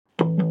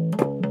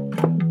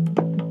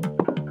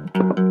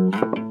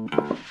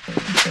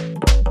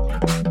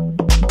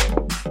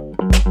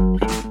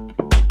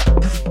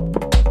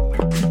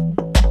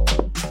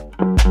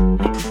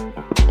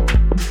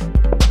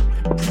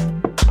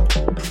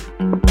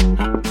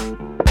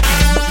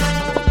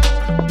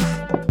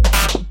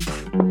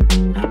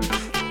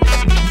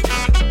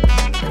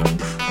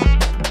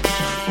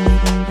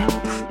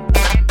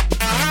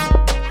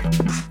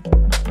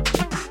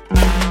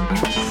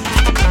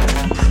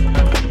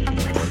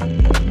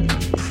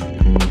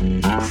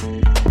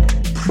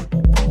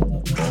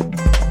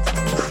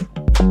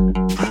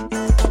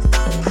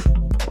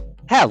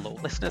Hello,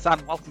 listeners,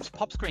 and welcome to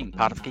Pop Screen,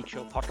 part of the Geek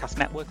Show Podcast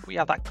Network. We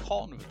are that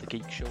corner of the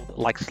Geek Show that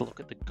likes to look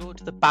at the good,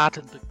 the bad,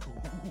 and the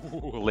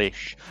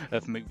ghoulish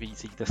of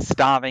movies, either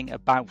starring,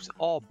 about,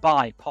 or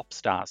by pop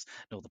stars.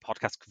 No, the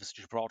podcast covers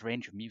such a broad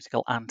range of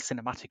musical and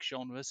cinematic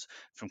genres,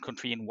 from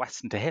country and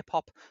western to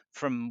hip-hop,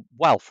 from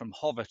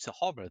horror to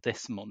horror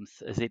this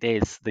month, as it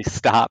is the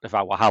start of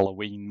our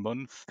Halloween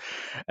month.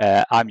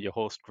 I'm your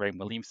host, Graham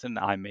Williamson.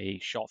 I'm a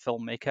short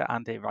filmmaker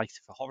and a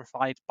writer for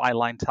Horrified,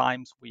 Byline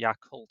Times, We Are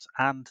Cult,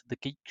 and The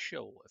Geek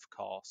Show, of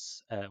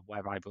course,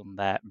 where I run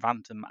their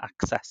Random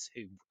Access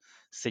Who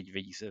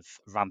series of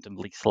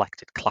randomly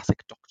selected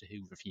classic Doctor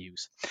Who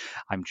reviews.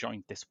 I'm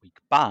joined this week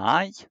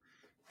by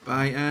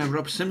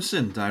Rob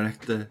Simpson,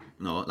 director.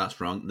 No, that's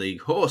wrong. The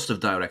host of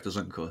Directors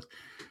Uncut.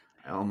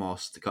 I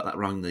almost got that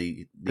wrong.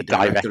 The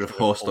director of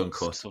Host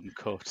Uncut.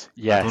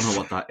 Yes. I don't know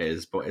what that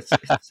is, but it's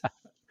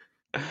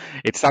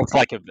it sounds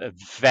like a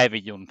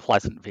very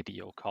unpleasant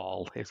video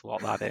call, is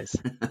what that is.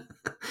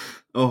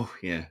 Oh,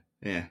 yeah.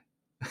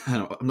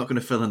 I'm not going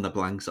to fill in the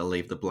blanks. I'll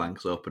leave the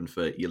blanks open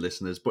for your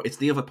listeners. But it's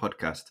the other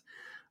podcast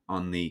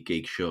on the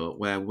Geek Show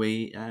where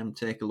we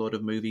take a load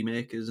of movie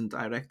makers and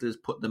directors,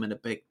 put them in a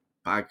big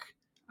bag,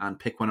 and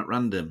pick one at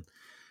random.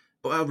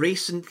 Well,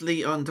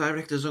 recently on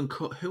Directors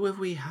Uncut, who have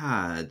we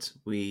had?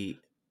 We're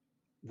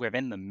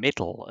in the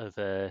middle of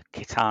a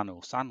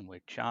Kitano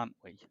sandwich, aren't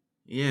we?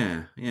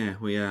 Yeah,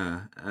 we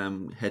are.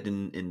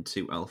 Heading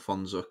into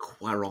Alfonso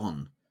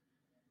Cuarón.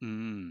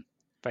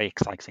 Very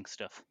exciting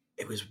stuff.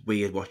 It was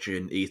weird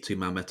watching Y Tu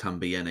Mama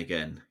Tambien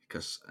again,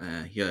 because,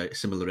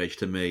 similar age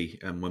to me,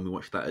 and when we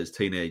watched that as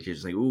teenagers,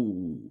 it's like,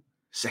 ooh,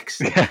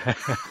 sexy.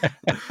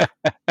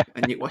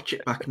 And you watch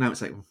it back now,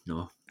 it's like,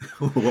 no,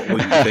 what were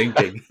you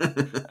thinking?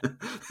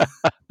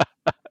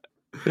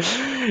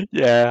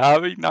 Yeah, I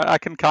mean, I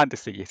can kind of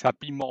see it. I'd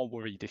be more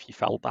worried if you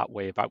felt that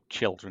way about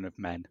Children of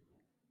Men.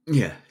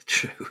 Yeah,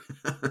 true.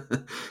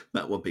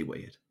 That would be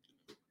weird.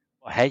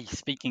 Well, hey,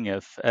 speaking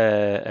of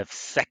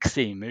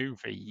sexy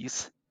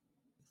movies,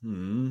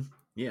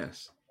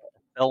 yes,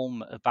 a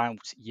film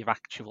about your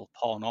actual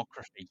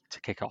pornography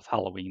to kick off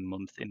Halloween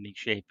month in the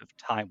shape of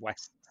Ty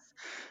West's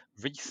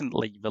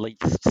recently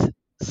released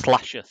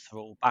slasher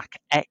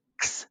throwback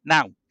X.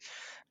 Now,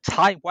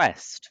 Ty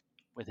West,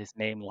 with his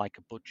name like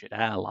a budget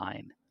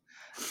airline,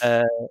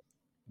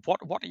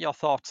 what are your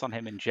thoughts on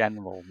him in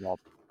general, Rob?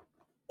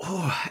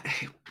 Oh,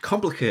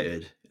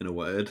 complicated in a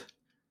word,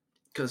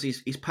 because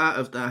he's part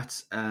of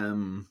that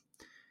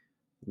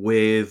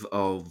wave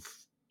of,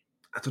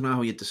 I don't know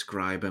how you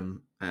describe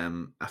him.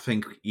 I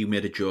think you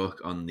made a joke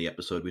on the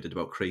episode we did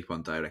about Creep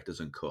on Directors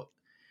Uncut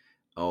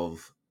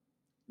of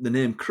the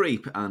name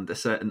Creep and a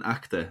certain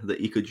actor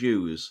that you could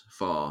use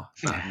for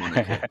that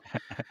moniker.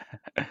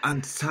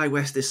 And Ty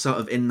West is sort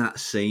of in that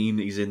scene.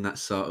 He's in that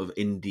sort of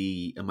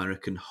indie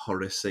American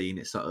horror scene.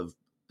 It's sort of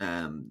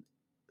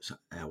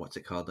what's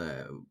it called?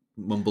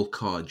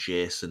 Mumblecore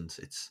adjacent.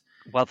 It's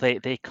Well,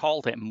 they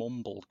called it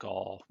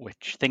mumblegore,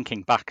 which,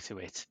 thinking back to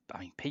it, I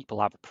mean,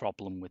 people have a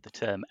problem with the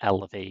term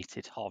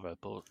elevated horror,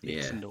 but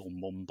it's no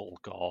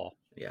mumblegore.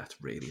 Yeah,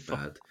 it's really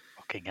bad.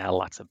 Fucking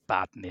hell, that's a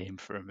bad name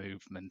for a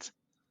movement.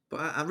 But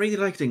I really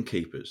liked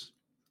Innkeepers.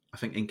 I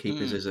think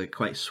Innkeepers is a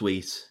quite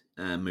sweet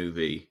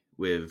movie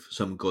with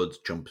some good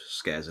jump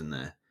scares in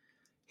there.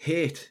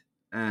 Hate,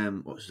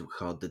 what was it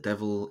called? The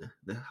Devil,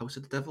 the House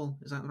of the Devil?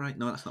 Is that right?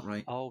 No, that's not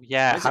right. Oh,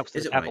 yeah, House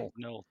of the Devil. Right?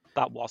 No,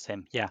 that was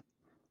him, yeah.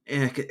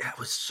 Yeah, that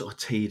was so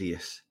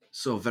tedious.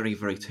 So very,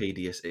 very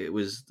tedious. It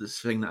was this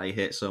thing that I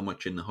hate so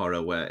much in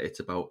horror where it's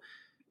about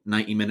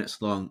 90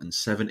 minutes long and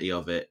 70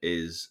 of it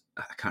is,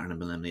 I can't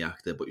remember the name of the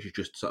actor, but she's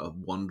just sort of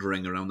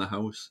wandering around the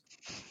house.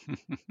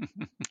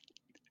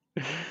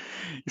 You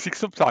see,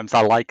 sometimes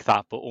I like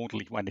that, but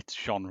only when it's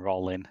Jean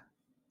Rollin.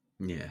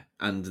 Yeah,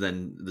 and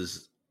then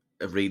there's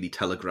a really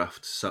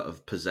telegraphed sort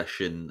of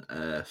possession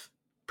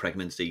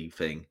pregnancy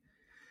thing.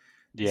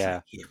 Yeah.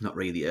 Like, you've not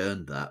really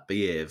earned that,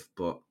 behave,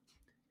 but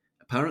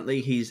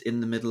apparently he's in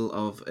the middle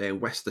of a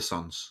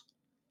Westerssence.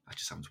 That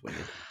just sounds weird.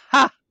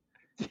 Ha!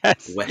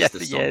 Yes, Westerssence.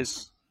 Yes, he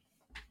is.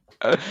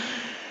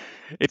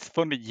 It's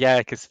funny, yeah,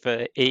 because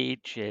for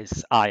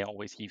ages I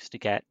always used to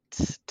get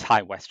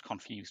Ty West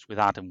confused with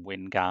Adam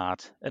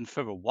Wingard, and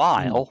for a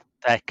while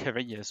their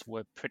careers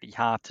were pretty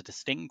hard to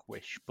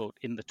distinguish. But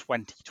in the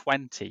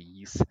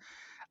 2020s,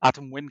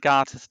 Adam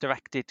Wingard has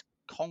directed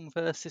Kong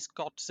vs.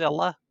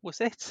 Godzilla, was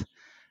it?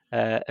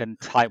 And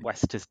Ty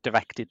West has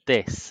directed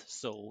this,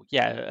 so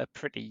yeah, a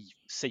pretty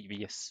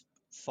serious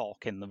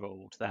fork in the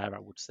road there, I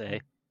would say.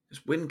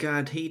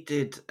 Wingard, he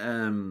did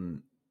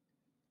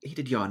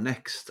You're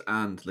Next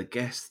and The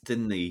Guest,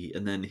 didn't he?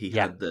 And then he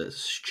had the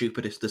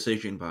stupidest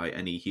decision by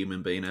any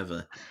human being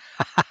ever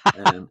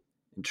in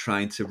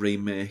trying to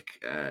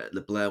remake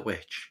The Blair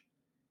Witch.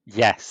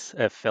 Yes,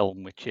 a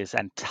film which is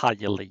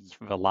entirely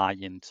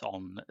reliant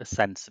on a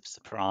sense of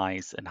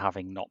surprise and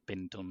having not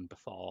been done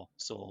before,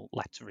 so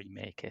let's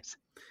remake it.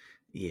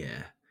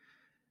 Yeah.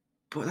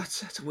 But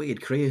that's a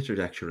weird career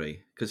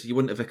trajectory, because you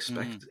wouldn't have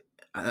expected...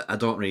 I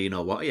don't really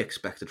know what I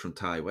expected from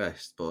Ty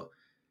West, but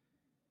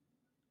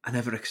I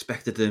never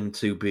expected him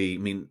to be... I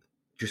mean,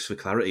 just for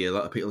clarity, a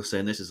lot of people are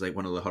saying this is like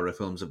one of the horror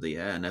films of the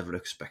year. I never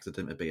expected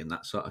him to be in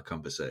that sort of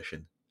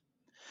conversation.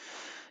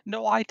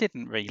 No, I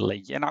didn't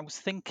really. And I was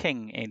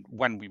thinking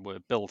when we were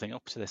building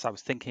up to this, I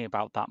was thinking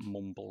about that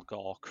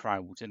Mumblegore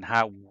crowd and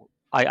how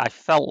I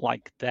felt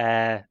like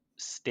their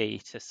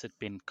status had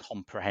been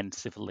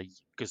comprehensively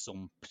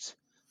gazumped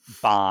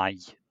by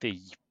the,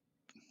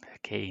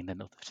 again,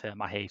 another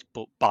term I hate,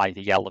 but by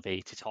the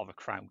elevated horror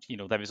crowd.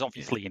 There is Yeah.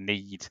 obviously a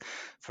need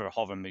for a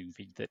horror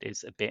movie that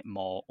is a bit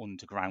more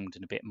underground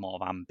and a bit more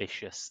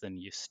ambitious than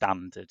your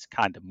standard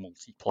kind of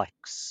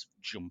multiplex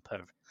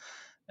jumper.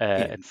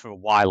 Yeah. And for a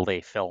while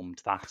they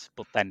filmed that,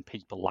 but then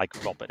people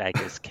like Robert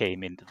Eggers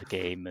came into the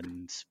game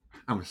and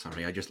I'm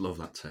sorry, I just love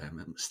that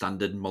term.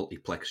 Standard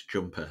multiplex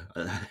jumper.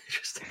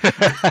 Just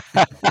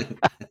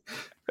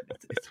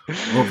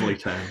it's a lovely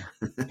term.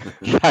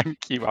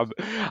 thank you.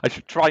 I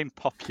should try and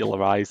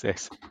popularise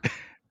it.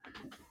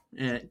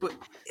 Yeah, but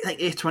like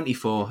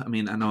A24, I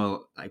mean, I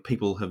know like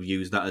people have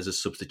used that as a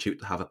substitute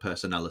to have a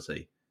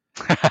personality.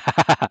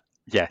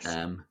 Yes.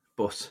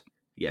 But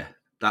yeah,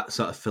 that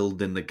sort of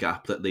filled in the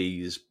gap that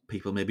these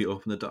people maybe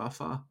opened the door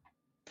for.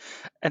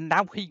 And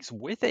now he's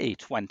with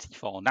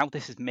A24. Now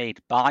this is made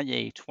by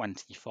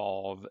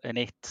A24, and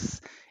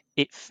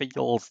it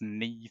feels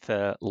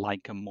neither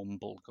like a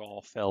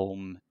Mumblegore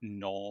film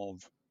nor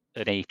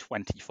an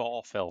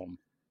A24 film.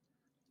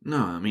 No,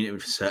 I mean,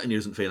 it certainly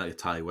doesn't feel like a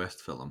Ty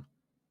West film.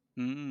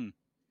 Mm.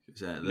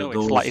 'Cause, No,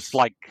 those,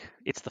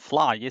 it's The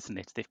Fly, isn't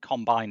it? They've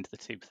combined the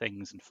two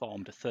things and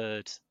formed a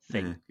third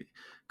thing.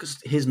 because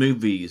his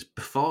movies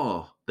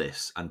before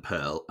this and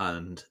Pearl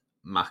and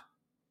Mac.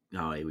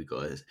 Oh, here we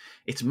go.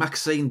 It's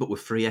Maxine, but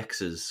with three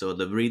X's. So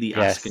they're really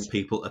asking Yes,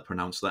 people to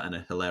pronounce that in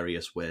a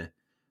hilarious way,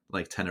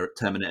 like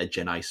Terminator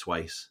Jedi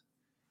Swice.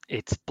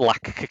 it's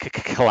Black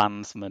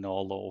Klansman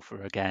all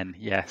over again.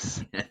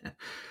 Yes.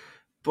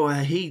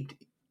 But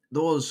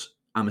those,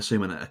 I'm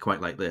assuming, are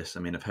quite like this. I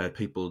mean, I've heard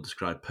people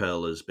describe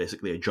Pearl as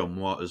basically a John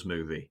Waters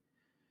movie.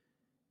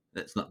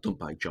 It's not done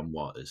by John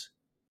Waters.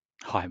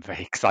 Oh, I'm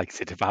very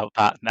excited about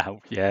that now.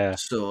 Yeah.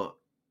 So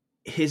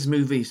his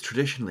movies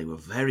traditionally were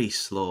very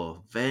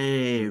slow,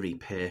 very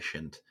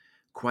patient,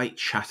 quite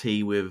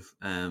chatty with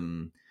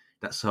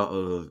that sort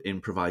of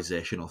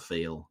improvisational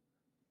feel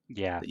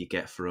Yeah. that you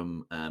get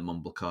from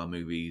Mumblecore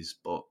movies.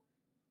 But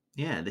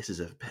yeah, this is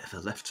a bit of a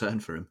left turn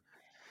for him.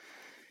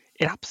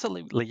 It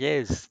absolutely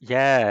is,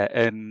 yeah.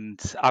 And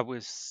I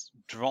was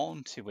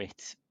drawn to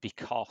it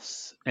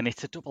because, and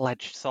it's a double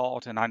edged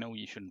sword, and I know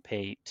you shouldn't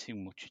pay too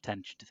much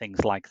attention to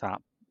things like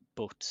that,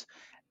 but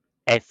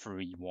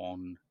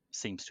everyone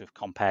seems to have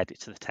compared it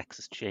to the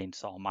Texas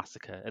Chainsaw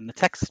Massacre. And the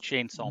Texas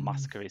Chainsaw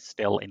Massacre is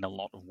still, in a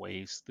lot of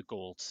ways, the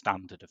gold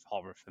standard of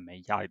horror for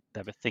me. There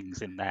are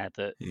things in there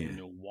that Yeah.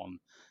 no one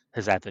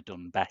has ever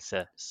done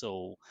better.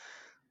 So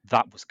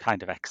that was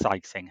kind of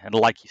exciting. And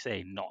like you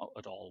say, not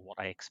at all what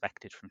I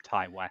expected from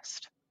Ty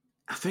West.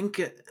 I think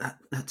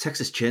that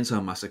Texas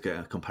Chainsaw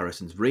Massacre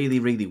comparison is really,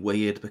 really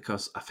weird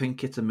because I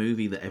think it's a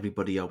movie that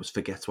everybody always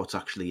forgets what's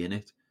actually in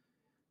it.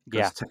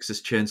 Yeah. Because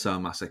Texas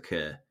Chainsaw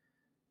Massacre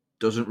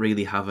doesn't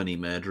really have any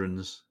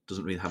murderings,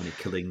 doesn't really have any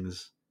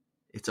killings.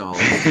 It's all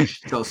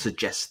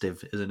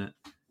suggestive, isn't it?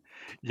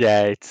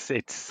 Yeah,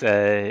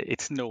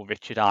 it's no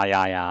Richard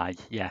I.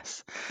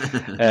 Yes.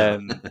 No.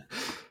 Um,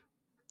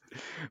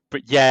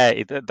 but yeah,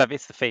 there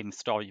is the famous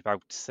story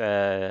about,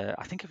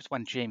 I think it was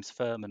when James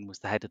Furman was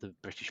the head of the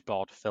British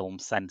Board of Film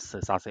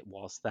Censors, as it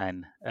was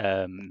then,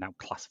 now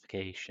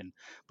classification.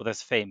 But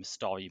there's a famous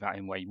story about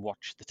him where he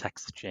watched the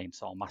Texas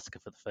Chainsaw Massacre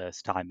for the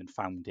first time and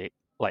found it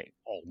like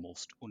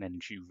almost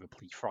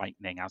unendurably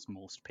frightening, as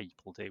most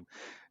people do.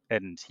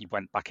 And he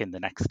went back in the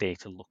next day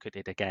to look at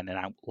it again and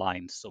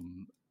outline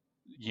some,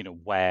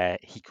 where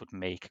he could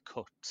make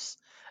cuts.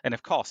 And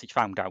of course, he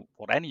found out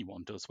what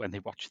anyone does when they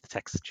watch the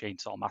Texas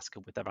Chainsaw Massacre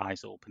with their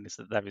eyes open is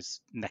that there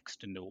is next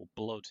to no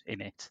blood in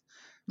it.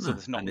 So No,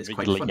 there's not and it's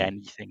quite really funny.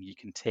 anything you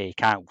can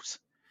take out.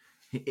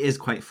 It is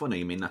quite funny.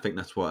 I mean, I think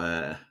that's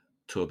what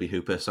Toby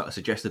Hooper sort of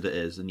suggested it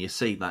is, and you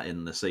see that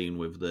in the scene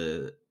with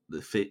the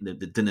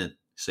dinner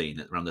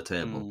scene around the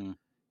table. Mm,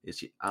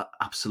 It's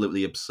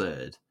absolutely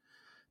absurd.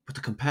 But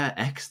to compare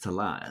X to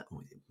that,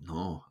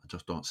 no, I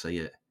just don't see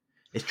it.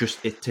 It's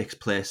just it takes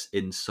place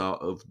in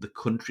sort of the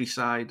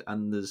countryside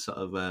and there's sort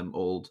of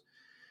old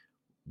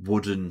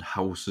wooden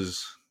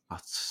houses.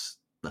 That's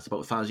about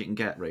as far as you can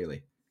get,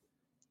 really.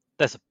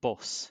 there's a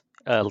bus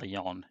early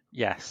on,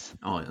 yes.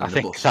 Oh, I and the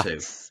think bus too.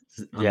 that's,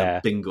 On the yeah.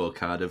 bingo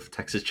card of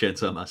Texas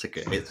Chainsaw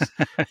Massacre, it's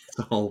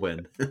a whole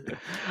win.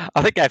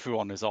 I think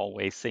everyone has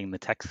always seen the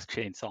Texas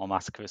Chainsaw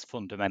Massacre as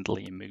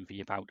fundamentally a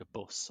movie about a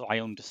bus, so I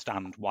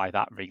understand why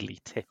that really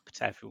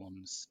tipped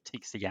everyone's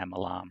TCM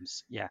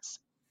alarms. Yes.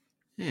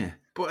 Yeah,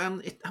 but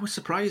I was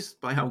surprised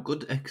by how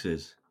good X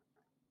is.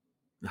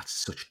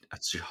 That's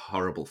a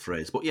horrible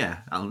phrase, but yeah,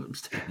 I'm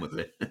sticking with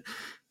it.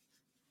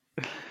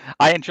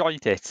 I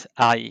enjoyed it.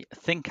 I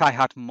think I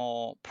had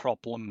more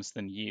problems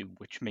than you,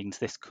 which means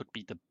this could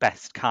be the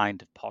best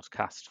kind of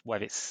podcast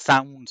where it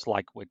sounds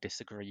like we're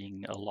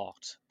disagreeing a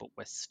lot, but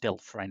we're still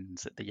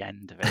friends at the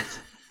end of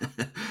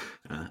it.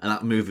 And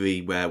that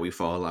movie where we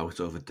fall out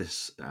over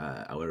this,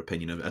 our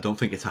opinion of it, I don't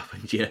think it's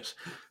happened yet.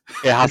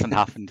 It hasn't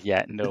happened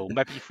yet, no.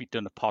 Maybe if we'd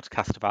done a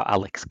podcast about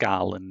Alex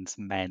Garland's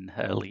Men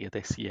earlier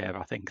this year,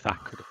 I think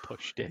that could have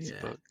pushed it. Yeah.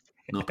 But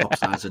No pop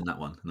stars in that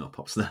one. No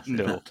pop stars in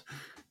no, that.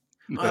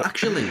 no. Oh,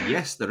 actually,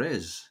 yes, there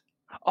is.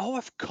 Oh,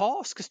 of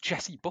course, because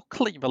Jessie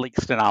Buckley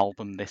released an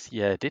album this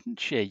year, didn't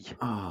she?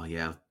 Oh,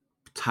 yeah.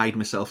 I've tied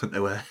myself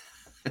into a.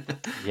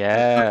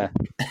 Yeah.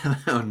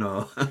 Oh,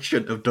 no. I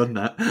shouldn't have done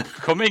that.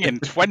 Coming in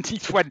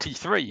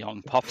 2023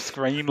 on Pop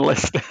Screen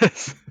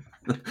listeners.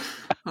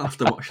 I'll have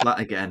to watch that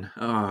again.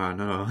 Oh,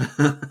 no.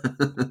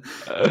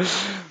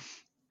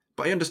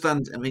 But I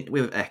understand. I mean,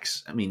 with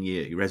X, I mean,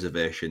 your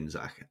reservations,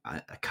 I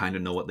kind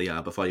of know what they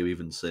are before you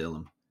even see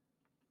them.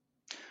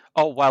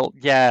 Oh, well,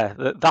 yeah,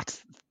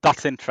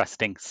 that's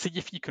interesting. See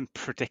if you can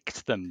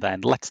predict them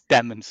then. Let's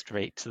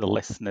demonstrate to the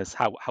listeners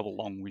how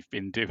long we've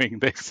been doing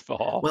this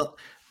for. Well,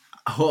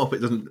 I hope it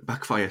doesn't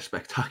backfire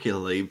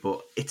spectacularly,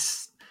 but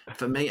it's,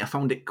 for me, I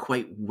found it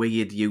quite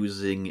weird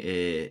using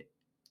the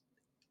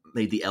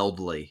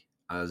elderly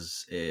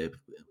as a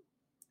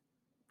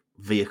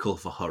vehicle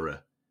for horror.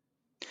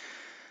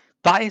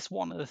 That is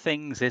one of the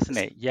things, isn't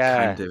it?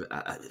 Yeah.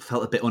 I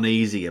felt a bit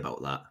uneasy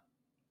about that.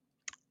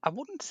 I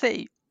wouldn't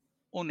say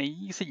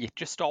uneasy, it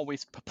just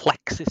always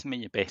perplexes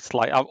me a bit.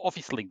 Like,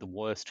 obviously the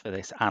worst for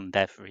this and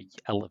every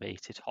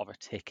elevated horror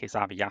tick is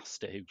Ari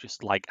Aster, who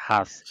just like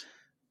has,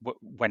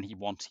 when he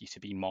wants you to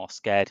be more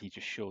scared, he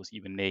just shows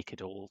you a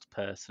naked old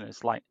person.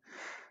 It's like,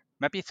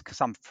 maybe it's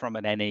because I'm from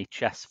an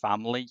NHS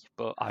family,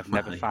 but I've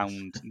never Yes.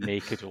 found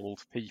naked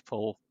old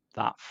people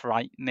that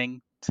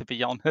frightening, to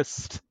be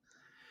honest.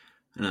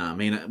 No, I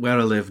mean, where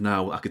I live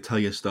now, I could tell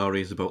you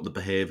stories about the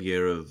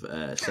behaviour of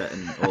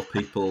certain old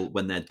people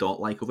when they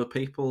don't like other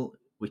people,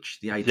 which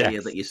the idea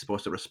Yes. that you're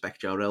supposed to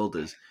respect your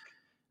elders,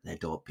 they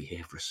don't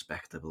behave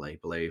respectably,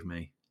 believe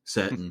me.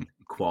 Certain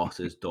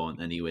quarters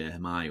don't anyway.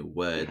 My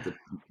word, the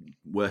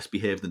worse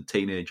behaved than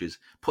teenagers.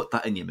 Put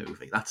that in your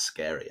movie. That's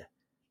scarier.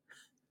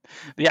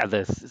 Yeah,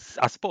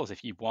 I suppose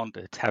if you want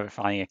a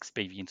terrifying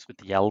experience with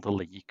the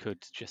elderly, you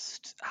could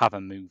just have a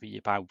movie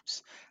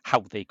about how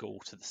they go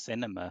to the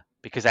cinema.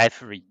 Because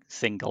every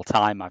single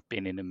time I've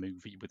been in a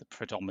movie with a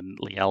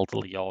predominantly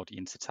elderly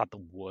audience, it's had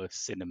the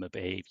worst cinema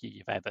behaviour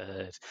you've ever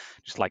heard.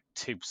 Just like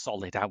 2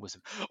 solid hours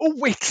of,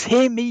 oh, it's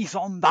him, he's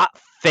on that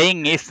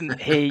thing,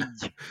 isn't he?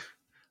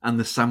 And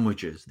the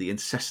sandwiches, the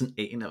incessant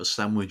eating of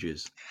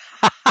sandwiches.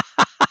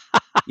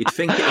 You'd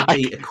think it would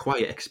be a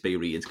quiet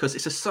experience because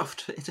it's a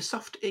soft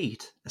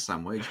eat, a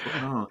sandwich,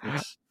 but no,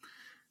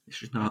 it's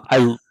just not.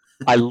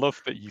 I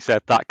love that you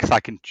said that because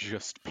I can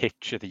just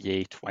picture the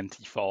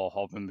A24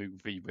 horror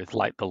movie with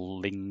like the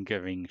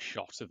lingering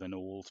shot of an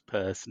old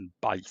person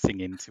biting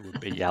into a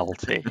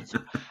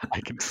BLT. I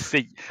can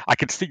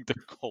see the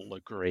colour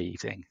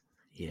grading.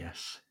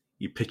 Yes,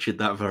 you pictured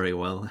that very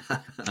well.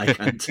 I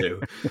can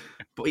too.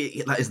 But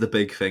that is the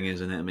big thing,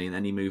 isn't it? I mean,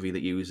 any movie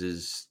that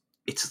uses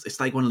it's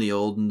like one of the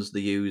old ones.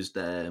 They used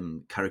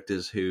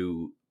characters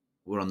who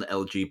were on the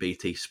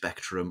LGBT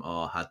spectrum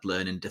or had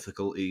learning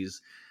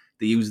difficulties.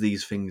 They use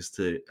these things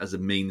as a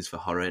means for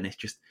horror, and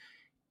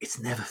it's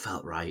never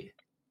felt right.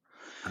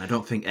 And I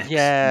don't think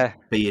X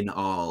being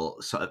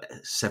all sort of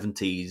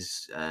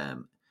 70s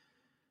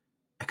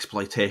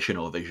exploitation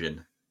or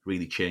vision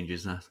really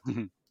changes that.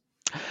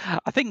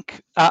 I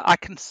think I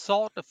can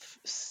sort of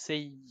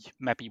see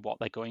maybe what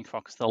they're going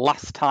for, because the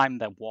last time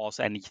there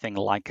was anything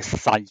like a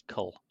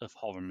cycle of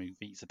horror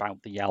movies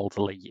about the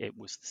elderly, it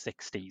was the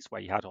 60s, where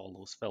you had all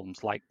those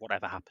films like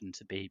Whatever Happened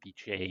to Baby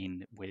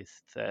Jane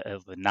with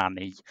the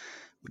nanny,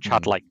 which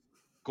had like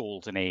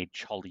golden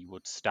age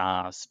Hollywood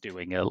stars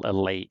doing a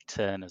late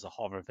turn as a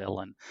horror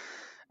villain.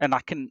 And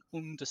I can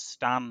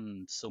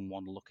understand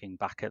someone looking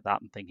back at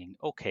that and thinking,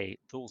 okay,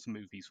 those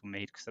movies were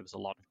made because there was a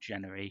lot of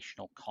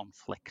generational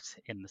conflict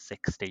in the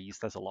 60s.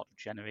 There's a lot of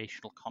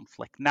generational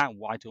conflict now.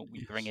 Why don't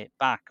we bring it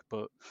back?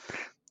 But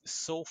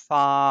so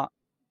far,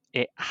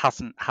 it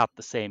hasn't had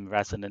the same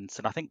resonance.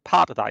 And I think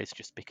part of that is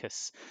just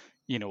because,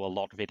 a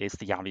lot of it is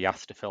the Ari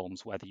Aster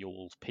films where the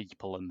old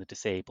people and the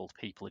disabled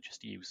people are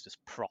just used as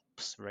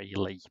props,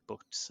 really. But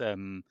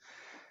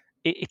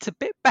it's a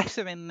bit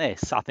better in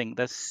this. I think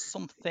there's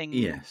something.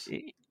 Yes.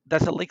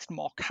 There's at least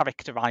more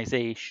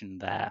characterization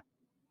there.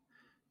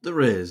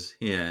 There is,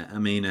 yeah. I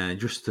mean,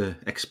 just to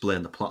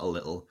explain the plot a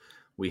little,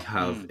 we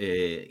have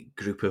a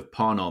group of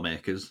porno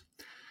makers,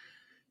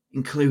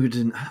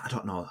 including, I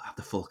don't know, I have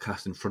the full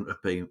cast in front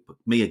of me, but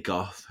Mia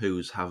Goth,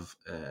 who's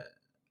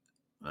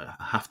I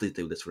have to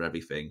do this for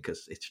everything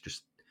because it's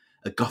just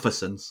a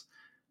Gothessence,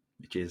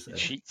 which is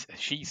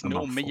she's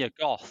no Mia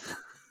Goth.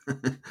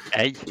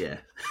 Hey, yeah,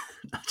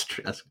 that's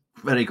true. That's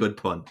a very good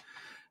pun.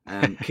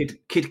 Kid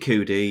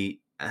Cudi.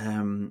 I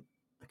can't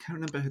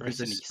remember who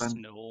Brittany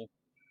Snow.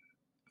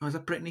 Oh, is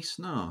that Brittany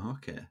Snow?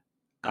 Okay,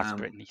 that's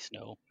Brittany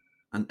Snow.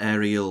 And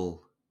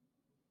Ariel,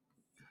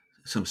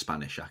 some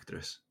Spanish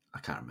actress. I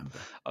can't remember.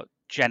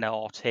 Jenna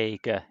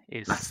Ortega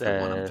is. That's the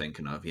one I'm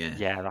thinking of. Yeah,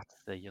 yeah, that's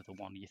the other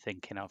one you're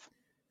thinking of.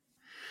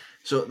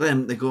 So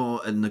then they go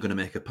and they're going to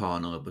make a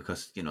porno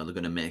because they're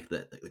going to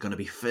they're going to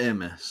be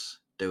famous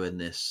doing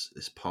this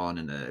porn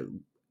in a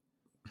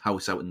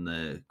house out in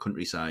the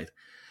countryside.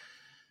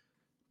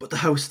 But the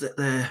house that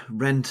they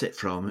rent it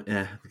from,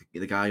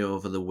 the guy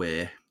over the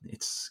way,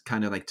 it's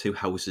kind of like two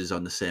houses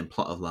on the same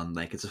plot of land.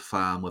 Like it's a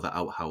farm with an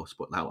outhouse,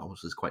 but the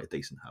outhouse is quite a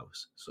decent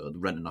house. So they're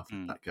renting off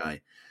Mm. that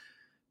guy.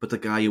 But the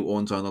guy who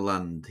owns all the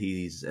land,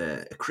 he's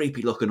a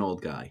creepy looking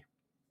old guy.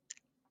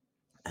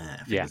 I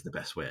think Yeah. is the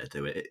best way to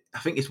do it. I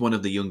think it's one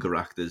of the younger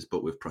actors,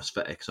 but with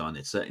prosthetics on.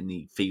 It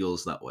certainly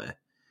feels that way.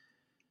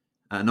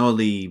 I know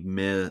the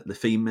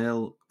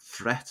female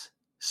threat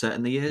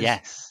certainly is,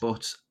 Yes.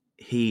 but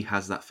he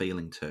has that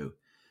feeling too.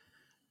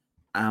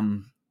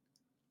 And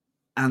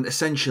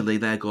essentially,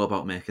 they go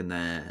about making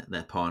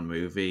their porn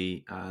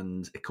movie,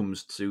 and it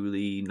comes to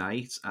the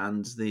night,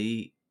 and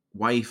the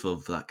wife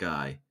of that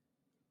guy,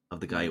 of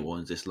the guy Mm. who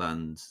owns this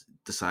land,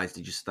 decides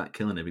to just start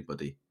killing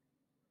everybody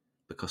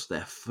because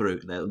they're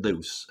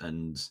loose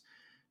and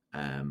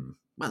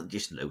well,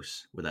 just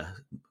loose with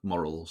their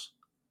morals.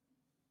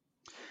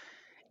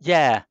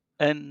 Yeah,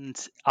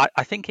 and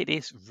I think it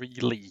is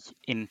really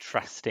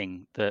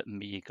interesting that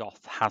Mia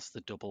Goth has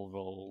the double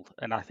role,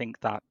 and I think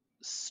that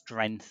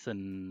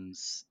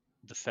strengthens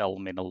the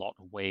film in a lot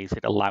of ways.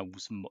 It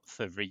allows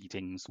for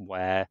readings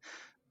where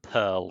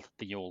Pearl,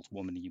 the old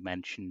woman you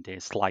mentioned,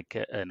 is like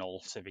an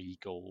alter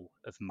ego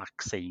of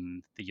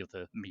Maxine, the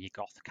other Mia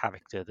Goth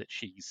character, that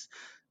she's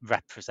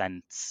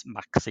represents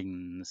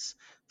Maxine's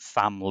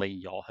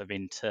family or her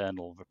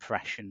internal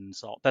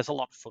repressions. Or there's a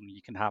lot of fun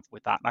you can have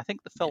with that. And I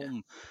think the Yeah,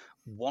 film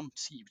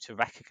wants you to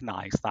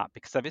recognize that,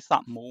 because there is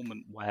that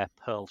moment where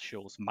Pearl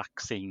shows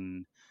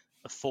Maxine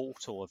a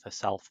photo of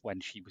herself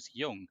when she was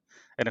young.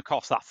 And of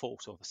course, that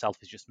photo of herself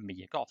is just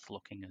Mia Goth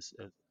looking as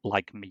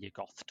like Mia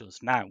Goth does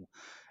now.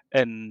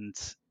 And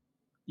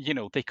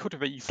they could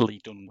have easily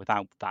done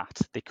without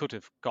that. They could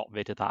have got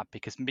rid of that,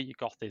 because Mia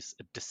Goth is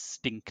a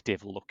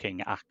distinctive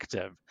looking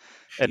actor.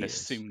 And she as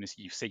is. soon as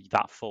you see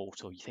that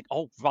photo, you think,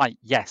 oh, right,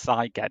 yes,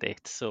 I get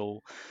it.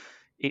 So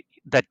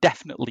they're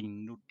definitely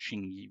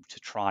nudging you to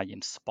try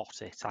and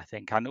spot it, I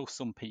think. I know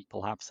some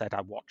people have said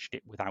I watched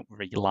it without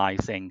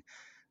realizing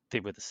they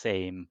were the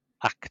same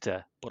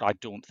actor, but I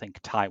don't think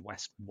Ty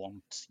West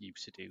wants you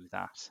to do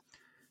that.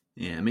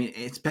 Yeah, I mean,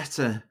 it's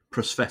better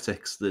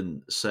prosthetics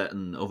than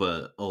certain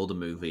other older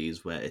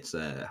movies where it's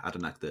had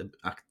an actor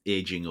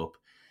aging up.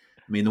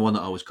 I mean, the one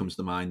that always comes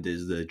to mind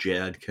is the J.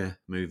 Edgar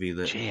movie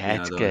that J.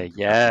 Leonardo Edgar, DiCaprio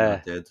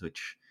yeah. did,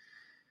 which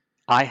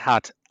I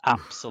had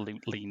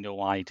absolutely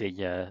no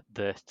idea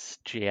that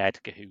J.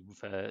 Edgar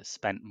Hoover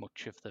spent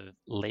much of the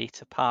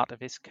later part of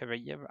his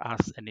career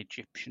as an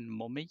Egyptian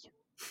mummy.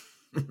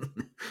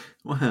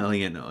 well,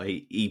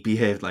 he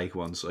behaved like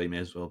one, so he may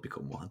as well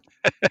become one.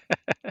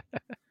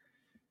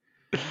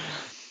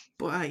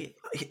 But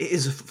it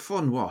is a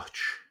fun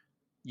watch.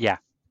 Yeah.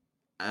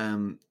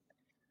 Um,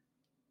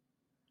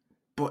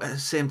 but at the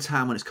same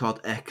time, when it's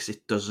called X,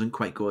 it doesn't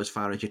quite go as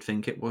far as you'd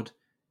think it would.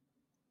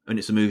 And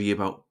it's a movie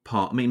about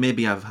part. I mean,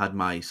 maybe I've had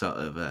my sort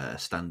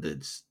of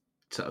standards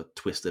sort of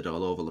twisted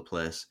all over the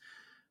place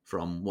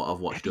from what I've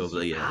watched Maybe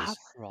over you the have, years.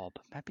 Rob.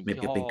 Maybe Maybe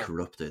I've been you're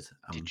corrupted.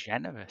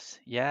 degenerate.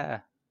 Yeah.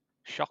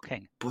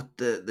 Shocking. But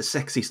the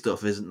sexy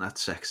stuff isn't that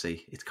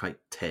sexy. It's quite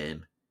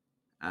tame,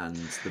 and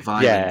the Yeah.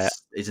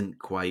 violence isn't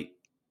quite.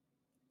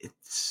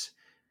 It's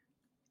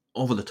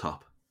over the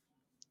top.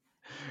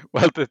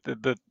 Well,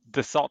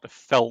 the sort of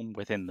film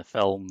within the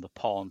film, the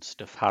porn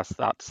stuff, has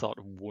that sort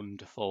of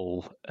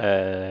wonderful,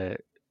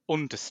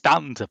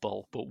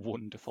 understandable but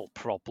wonderful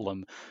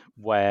problem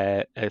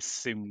where as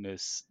soon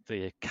as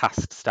the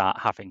cast start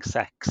having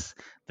sex,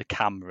 the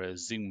camera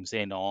zooms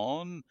in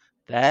on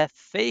their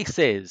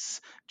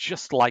faces,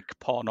 just like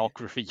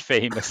pornography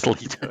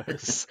famously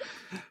does.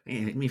 Yeah,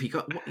 I mean, if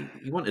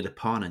you wanted a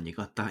porn and you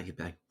got that, you'd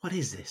be like, "What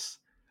is this?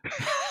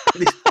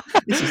 this,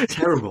 this is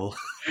terrible."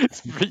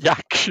 It's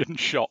reaction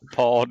shot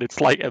porn.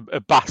 It's like a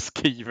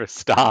Basquiat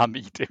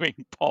Rastami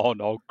doing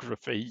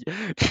pornography,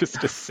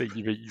 just a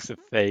series of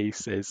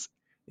faces.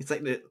 It's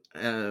like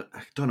I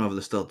don't know if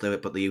they still do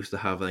it, but they used to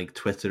have like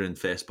Twitter and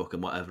Facebook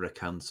and whatever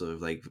accounts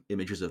of like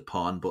images of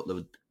porn, but they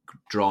were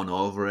drawn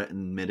over it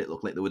and made it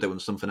look like they were doing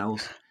something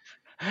else.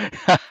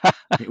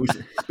 It's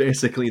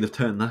basically they've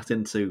turned that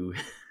into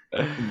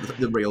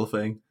the real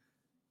thing.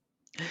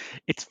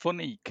 It's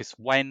funny because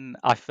when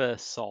I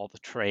first saw the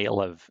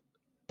trailer,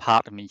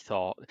 part of me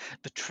thought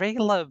the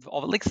trailer,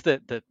 or at least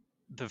the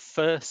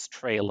first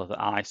trailer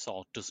that I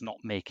saw, does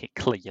not make it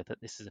clear that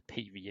this is a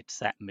period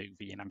set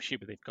movie, and I'm sure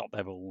they've got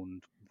their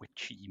own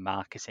witchy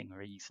marketing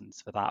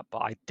reasons for that. But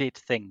I did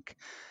think,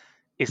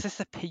 is this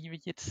a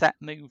period set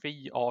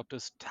movie, or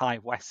does Ty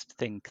West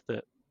think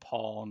that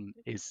porn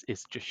is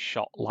just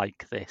shot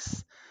like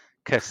this?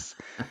 Because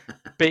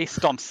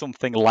based on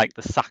something like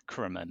The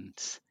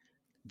Sacrament,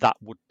 that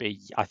would be,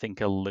 I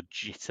think, a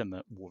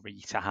legitimate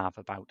worry to have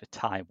about a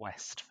Ty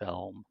West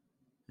film.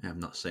 I'm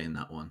not saying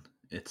that one.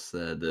 It's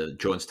the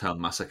Jonestown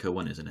Massacre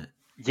one, isn't it?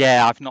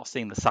 Yeah, I've not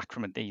seen The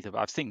Sacrament either, but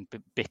I've seen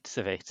bits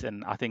of it,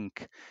 and I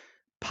think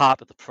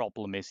part of the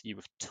problem is you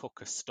have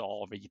took a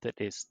story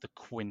that is the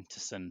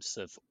quintessence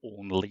of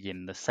only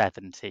in the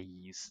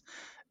 70s,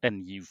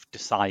 and you've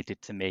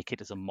decided to make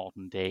it as a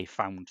modern day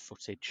found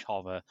footage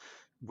horror,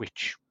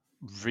 which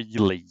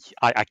really,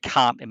 I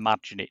can't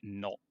imagine it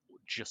not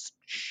just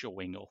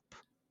showing up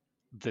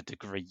the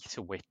degree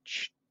to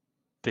which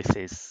this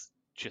is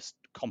just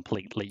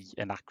completely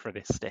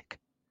anachronistic.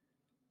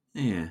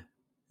 Yeah,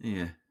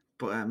 yeah,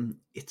 but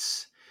it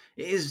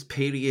is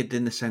period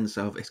in the sense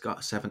of it's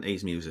got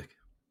 70s music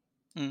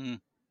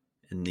Mm.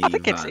 in I the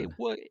think van.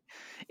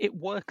 it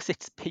works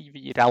its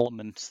period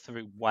elements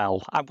through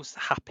well. I was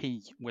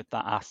happy with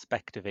that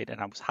aspect of it,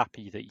 and I was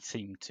happy that he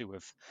seemed to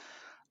have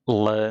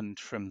learned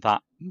from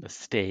that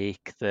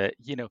mistake. That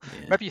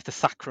Yeah, maybe if The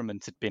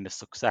Sacrament had been a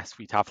success,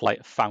 we'd have like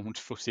a found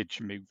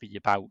footage movie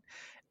about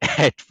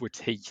Edward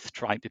Heath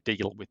trying to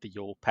deal with the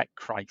OPEC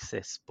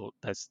crisis, but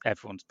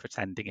everyone's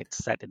pretending it's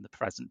set in the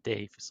present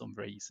day for some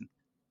reason.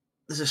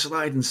 there's a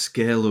sliding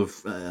scale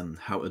of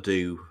how to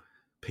do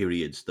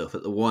period stuff.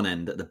 At the one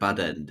end, at the bad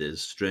Mm. end,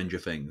 is Stranger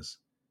Things.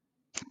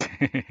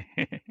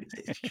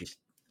 It's just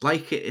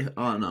like it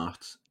or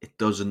not, it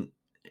doesn't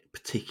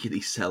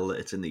particularly sell that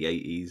it's in the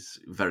 80s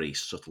very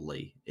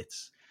subtly.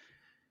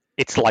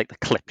 It's like the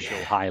clip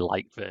show Yeah,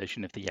 highlight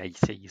version of the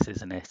 80s,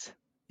 isn't it?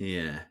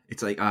 yeah.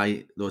 It's like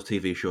those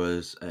TV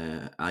shows.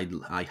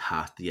 I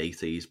hat the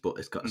 80s, but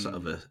it's got sort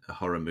of Mm. a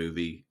horror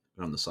movie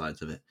on the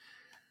sides of it.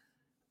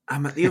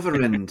 I'm at the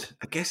other end.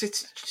 I guess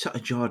it's sort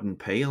of Jordan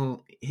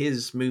Peele.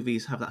 His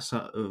movies have that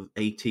sort of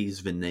 80s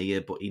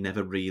veneer, but he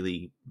never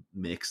really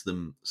makes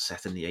them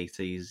set in the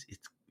 80s.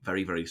 It's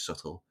very, very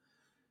subtle.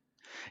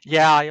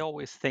 Yeah, I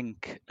always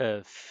think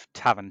of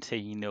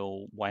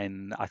Tarantino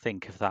when I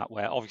think of that,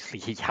 where obviously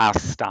he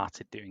has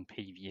started doing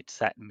period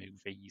set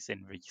movies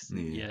in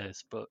recent Yeah.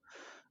 years, but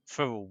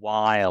for a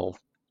while,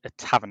 a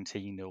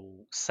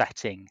Tarantino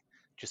setting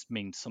just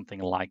means something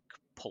like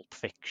Pulp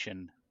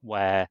Fiction,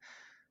 where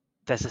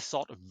there's a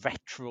sort of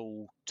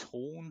retro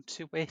tone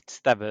to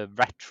it. There are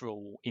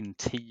retro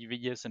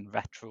interiors and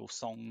retro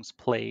songs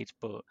played,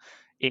 but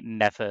it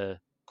never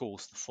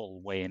goes the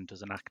full way and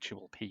does an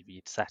actual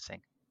period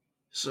setting.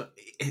 So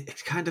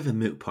it's kind of a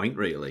moot point,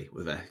 really,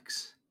 with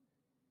X.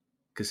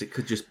 Because it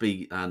could just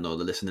be, I don't know,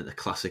 they're listening to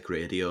classic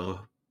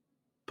radio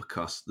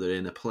because they're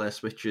in a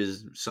place which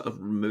is sort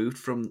of removed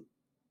from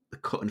the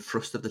cut and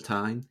thrust of the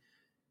time.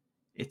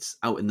 It's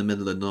out in the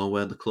middle of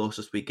nowhere. The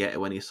closest we get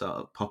to any sort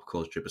of pop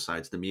culture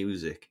besides the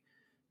music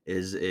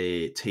is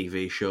a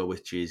TV show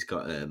which has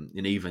got an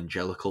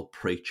evangelical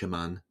preacher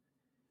man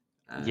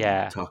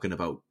Yeah, talking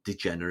about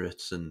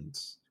degenerates and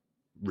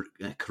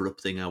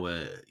corrupting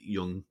our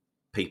young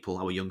people,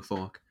 our young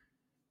folk.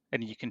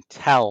 and you can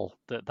tell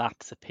that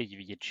that's a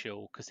period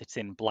show because it's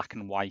in black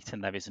and white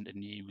and there isn't a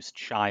news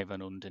chime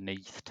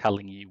underneath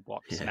telling you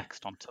what's Yeah.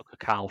 next on Tucker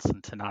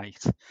Carlson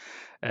tonight.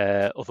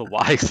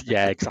 Otherwise,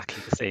 yeah,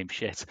 exactly the same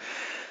shit.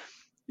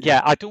 Yeah.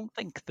 Yeah, I don't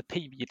think the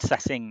period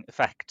setting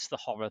affects the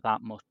horror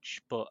that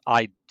much, but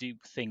I do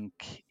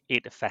think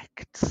it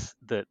affects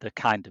the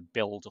kind of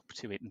build up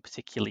to it, and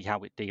particularly how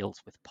it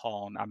deals with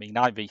porn. I mean,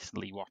 I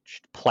recently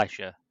watched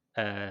Pleasure,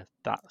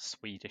 that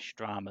Swedish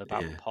drama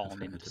about the Yeah, I've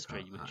porn heard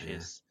industry, about that. which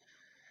Yeah. is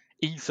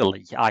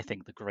easily, I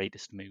think, the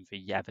greatest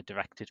movie ever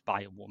directed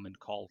by a woman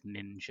called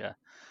Ninja.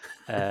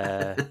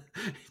 Uh,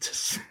 It's a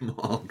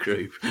small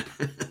group.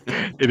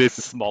 it is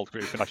a small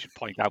group, and I should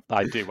point out that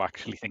I do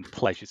actually think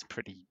Pleasure's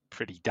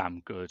pretty damn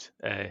good.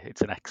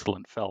 It's an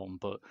excellent film,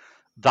 but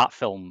that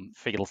film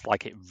feels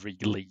like it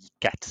really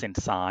gets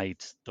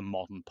inside the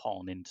modern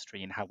porn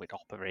industry and how it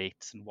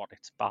operates and what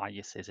its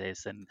biases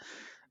is, and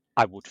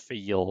I would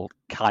feel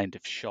kind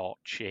of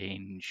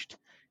shortchanged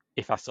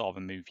if I saw a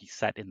movie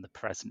set in the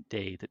present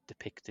day that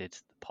depicted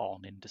the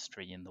porn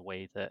industry in the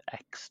way that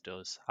X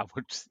does. I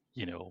would,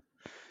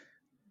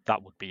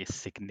 that would be a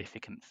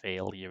significant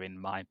failure in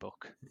my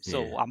book.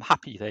 Yeah. So I'm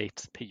happy that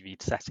it's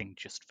period setting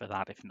just for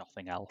that, if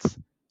nothing else.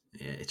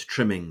 Yeah, it's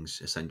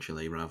trimmings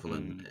essentially rather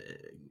than Mm,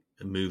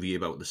 a movie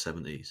about the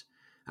 70s.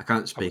 I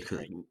can't I would speak.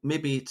 agree.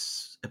 Maybe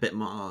it's a bit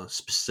more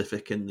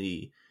specific in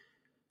the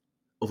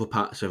other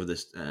parts of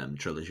this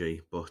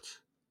trilogy, but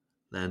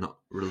they're not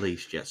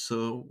released yet.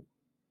 So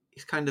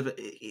it's kind of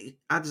it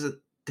adds a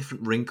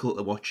different wrinkle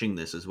to watching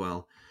this as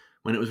well.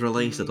 When it was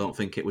released, I Mm, don't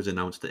think it was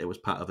announced that it was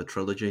part of a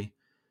trilogy.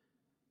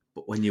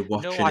 But when you're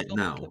no, watching I it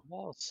don't think it now,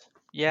 was.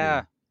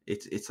 yeah, Yeah.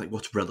 it's like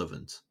what's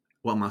relevant?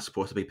 What am I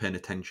supposed to be paying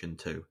attention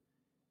to?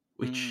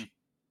 Mm. Which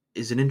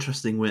is an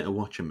interesting way to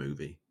watch a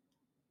movie.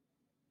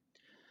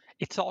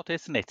 It's odd,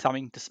 isn't it? I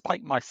mean,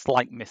 despite my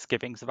slight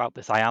misgivings about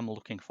this, I am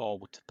looking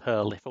forward to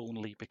Pearl, if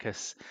only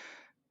because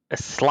a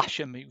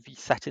slasher movie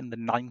set in the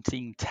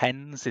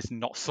 1910s is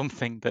not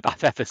something that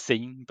I've ever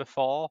seen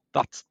before.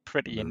 That's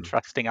pretty Mm.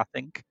 interesting, I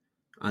think.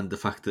 And the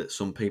fact that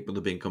some people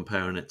have been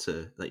comparing it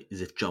to like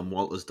as if John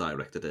Walters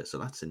directed it, so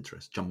that's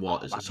interesting. John Oh,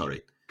 Waters, I mean,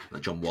 sorry,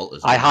 not John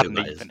Walters. I I don't know who hadn't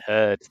that is. even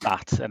heard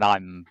that, and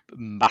I'm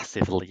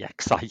massively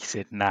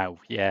excited now.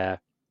 Yeah.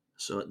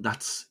 So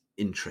that's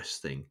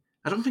interesting.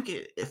 I don't think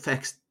it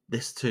affects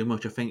this too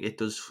much. I think it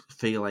does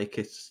feel like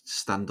it's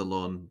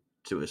standalone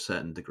to a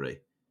certain degree.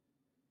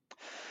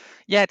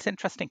 Yeah, it's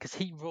interesting because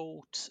he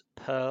wrote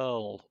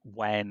Pearl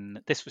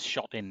when this was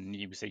shot in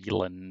New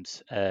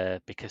Zealand,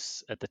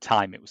 because at the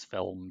time it was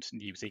filmed,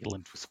 New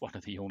Zealand was one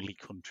of the only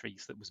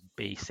countries that was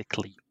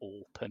basically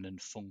open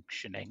and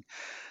functioning.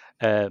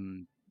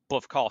 Um, but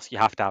of course, you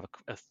have to have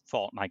a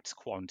fortnight's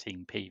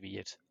quarantine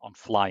period on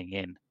flying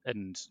in,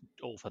 and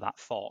over that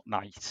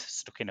fortnight,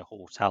 stuck in a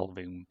hotel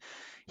room,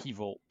 he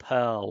wrote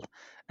Pearl.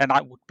 And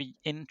I would be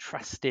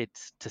interested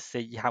to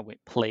see how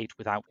it played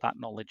without that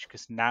knowledge,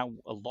 because now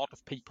a lot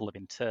of people have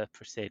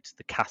interpreted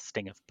the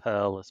casting of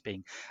Pearl as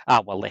being,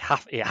 well, it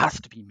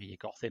has to be Mia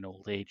Goth in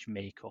old age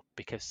makeup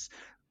because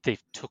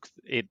they've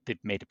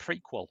made a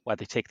prequel where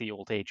they take the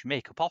old age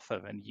makeup off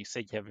her and you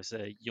see her as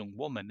a young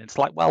woman. It's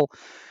like, well,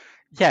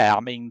 yeah, I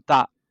mean,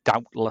 that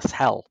doubtless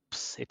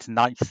helps. It's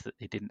nice that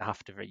they didn't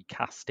have to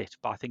recast it,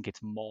 but I think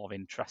it's more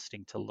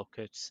interesting to look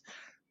at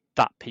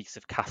that piece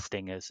of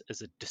casting as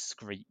a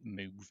discrete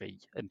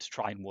movie and to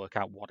try and work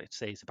out what it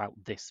says about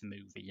this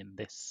movie and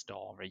this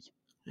story.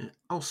 Yeah.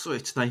 Also,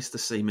 it's nice to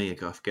see Mia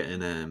Goth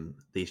getting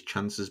these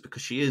chances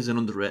because she is an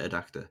underrated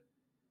actor.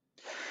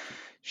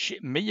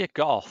 Mia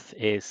Goth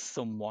is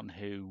someone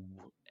who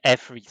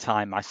every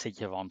time I see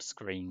her on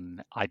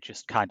screen, I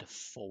just kind of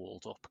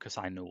fold up because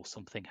I know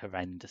something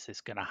horrendous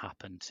is going to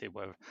happen to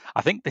her.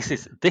 I think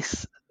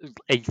this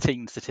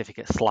 18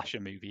 certificate slasher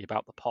movie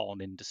about the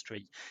porn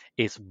industry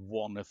is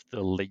one of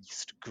the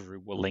least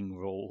grueling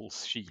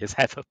roles she has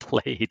ever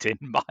played in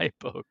my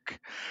book.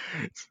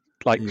 It's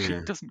like she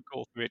Yeah, doesn't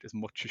go through it as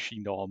much as she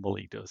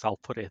normally does. I'll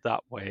put it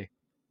that way.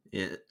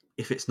 yeah.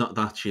 If it's not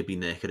that, she'd be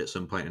naked at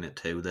some point in it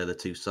too. They're the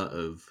two sort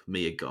of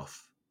Mia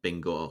Goth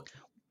bingo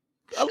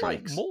Well,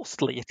 strikes.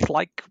 mostly it's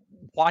like,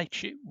 why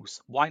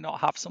choose? Why not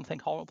have something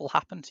horrible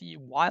happen to you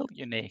while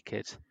you're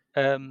naked?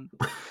 Um,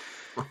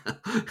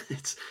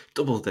 It's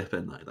double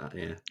dipping like that,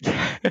 yeah.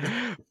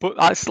 but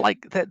it's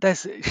like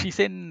there's she's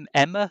in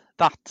Emma,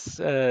 that's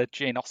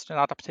Jane Austen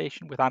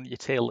adaptation with Anya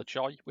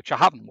Taylor-Joy, which I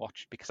haven't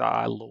watched because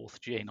I loathe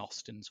Jane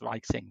Austen's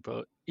writing.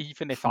 But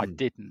even if I Hmm.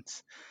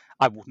 didn't,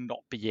 I would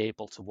not be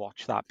able to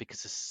watch that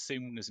because as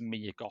soon as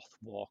Mia Goth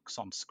walks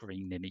on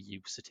screen in a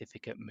U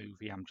certificate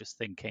movie, I'm just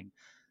thinking,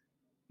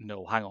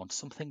 no, hang on,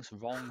 something's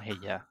wrong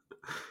here.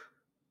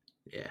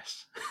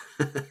 Yes.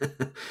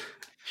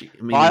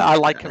 I But mean, I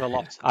like her a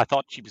lot. I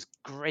thought she was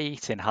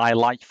great in High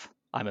Life.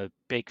 I'm a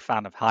big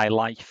fan of High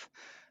Life.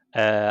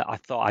 I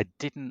thought I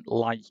didn't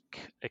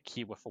like A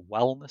Cure for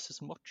Wellness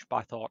as much, but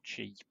I thought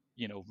she,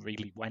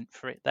 really went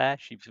for it there.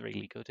 She was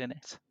really good in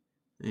it.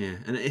 yeah,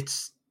 and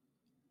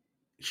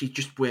she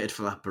just waited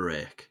for that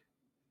break.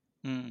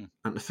 Mm,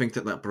 And to think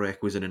that that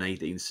break was in an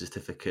 18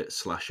 certificate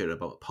slasher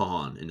about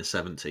porn in the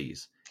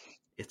 70s,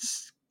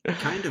 it's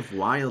kind of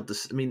wild.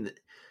 I mean,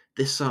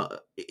 this sort of,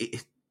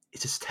 it's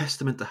a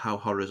testament to how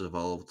horror's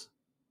evolved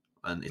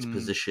and its mm,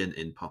 position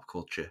in pop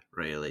culture,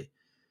 really.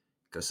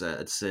 Because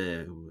I'd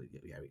say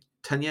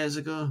 10 years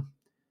ago,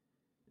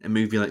 a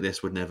movie like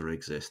this would never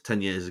exist.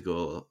 10 years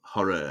ago,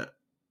 horror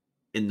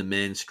in the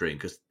mainstream,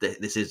 because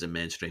this is a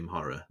mainstream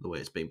horror, the way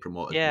it's being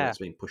promoted, the way yeah, it's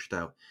being pushed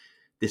out,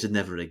 this would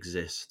never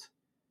exist.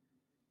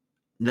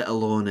 Let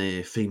alone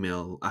a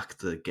female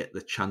actor get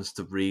the chance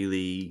to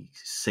really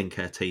sink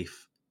her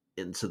teeth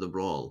into the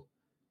role.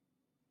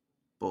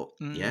 But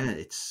mm. yeah,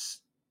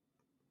 it's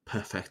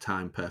perfect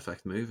time,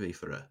 perfect movie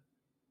for her.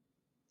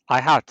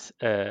 I had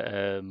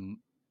a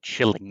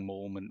chilling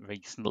moment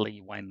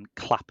recently when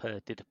Clapper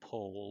did a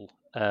poll,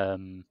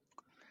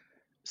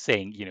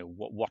 saying,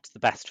 what's the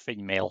best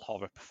female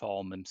horror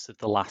performance of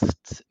the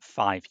last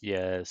 5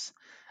 years?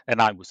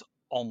 And I was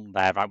on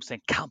there. I was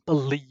saying, can't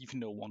believe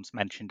no one's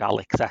mentioned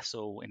Alex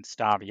Esso in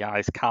Starry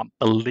Eyes. Can't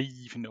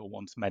believe no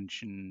one's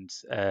mentioned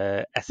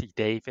Essie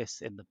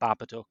Davis in The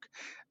Babadook.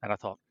 And I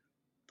thought,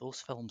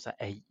 those films are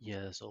 8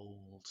 years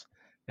old.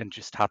 And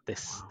just had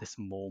this Wow. this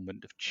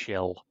moment of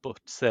chill. But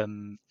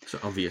So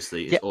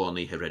obviously, it's yeah,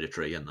 only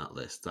Hereditary in that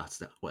list.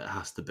 That's what it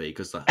has to be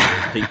because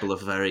those people are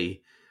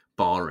very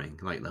boring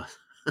like that.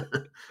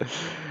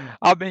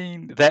 I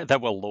mean, there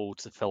were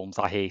loads of films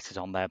I hated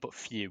on there, but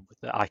few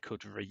that I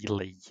could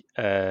really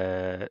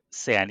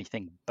say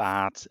anything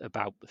bad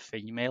about the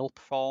female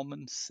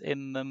performance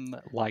in them.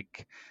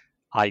 Like,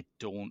 I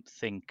don't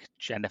think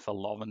Jennifer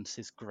Lawrence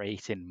is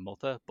great in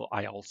Mother, but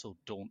I also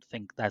don't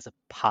think there's a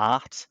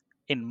part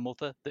in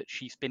Mother that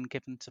she's been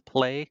given to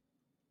play.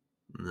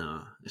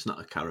 No, it's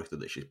not a character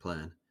that she's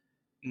playing.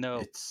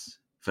 No. It's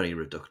very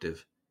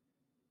reductive.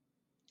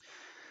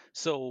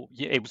 So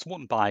yeah, it was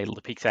won by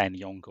Lupita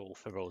Nyong'o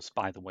for us,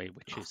 by the way,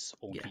 which Oh, is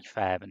yeah. only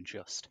fair and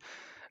just.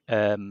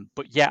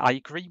 But yeah, I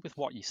agree with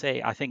what you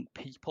say. I think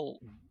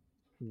people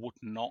would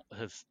not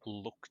have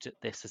looked at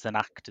this as an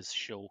actor's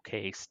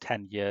showcase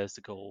 10 years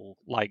ago.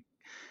 Like,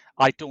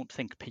 I don't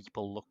think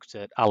people looked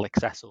at Alex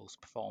Esso's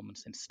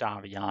performance in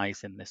Starry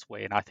Eyes in this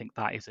way, and I think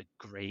that is a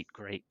great,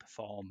 great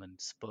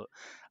performance. But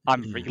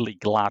I'm Yeah. really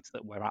glad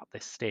that we're at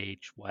this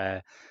stage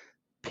where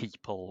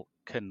people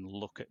can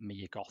look at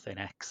Mia Goth in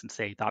X and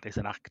say that is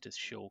an actor's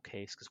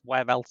showcase, because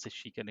where else is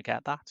she going to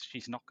get that?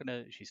 She's not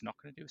going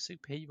to do a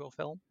superhero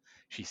film.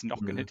 She's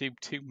not going to No. do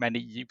too many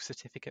U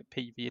certificate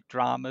period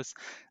dramas.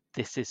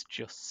 This is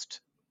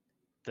just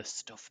the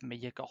stuff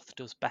Mia Goth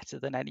does better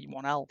than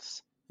anyone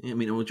else. Yeah, I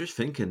mean, I was just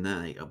thinking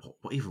there, like,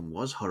 what even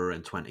was horror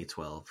in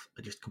 2012?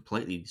 I just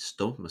completely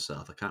stumped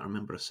myself. I can't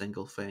remember a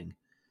single thing.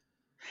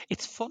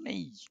 It's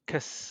funny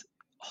because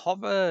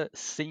horror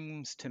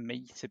seems to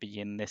me to be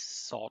in this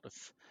sort of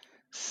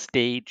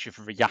stage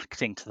of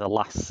reacting to the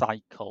last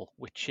cycle,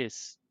 which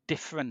is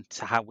different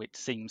to how it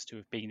seems to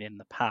have been in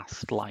the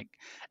past. Like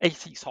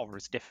 80s horror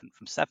is different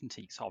from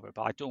 70s horror,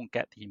 but I don't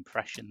get the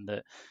impression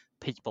that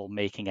people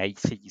making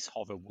 80s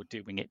horror were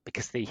doing it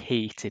because they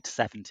hated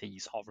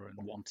 70s horror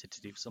and wanted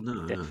to do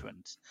something No, no.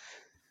 different.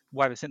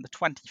 Whereas in the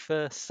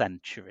 21st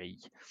century,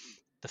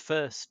 the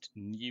first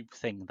new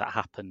thing that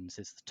happens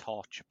is the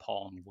torture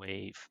porn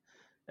wave.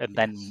 And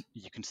then Yes.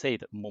 you can say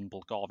that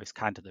Mumble Gore is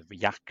kind of the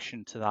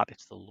reaction to that.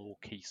 It's the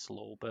low-key,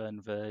 slow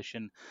burn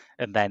version.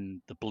 And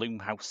then the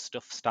Blumhouse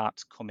stuff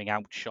starts coming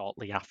out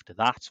shortly after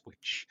that,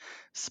 which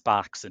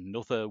sparks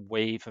another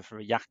wave of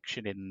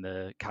reaction in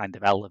the kind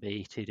of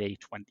elevated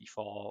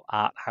A24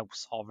 art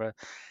house horror.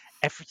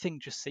 Everything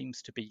just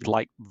seems to be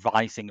like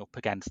rising up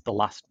against the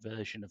last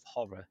version of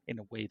horror in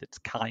a way that's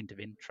kind of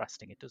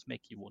interesting. It does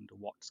make you wonder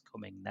what's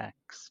coming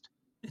next.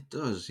 It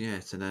does, yeah.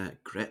 It's in a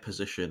great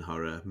position,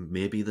 horror.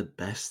 Maybe the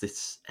best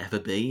it's ever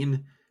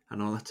been. I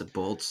know that's a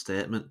bold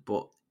statement,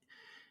 but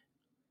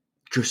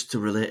just to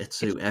relate it It's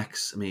to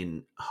X, I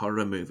mean,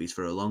 horror movies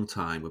for a long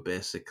time were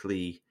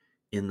basically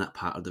in that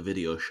part of the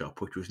video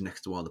shop, which was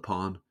next to all the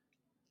porn.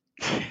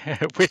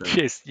 which So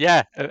is,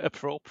 yeah,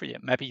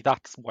 appropriate. Maybe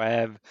that's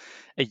where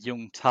a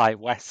young Ty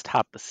West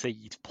had the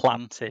seed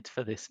planted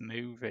for this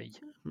movie.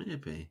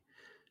 maybe.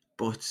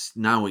 But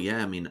now,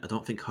 yeah, I mean, I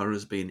don't think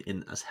horror's been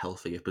in as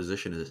healthy a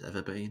position as it's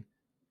ever been.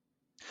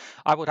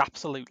 I would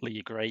absolutely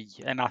agree.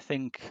 And I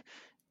think,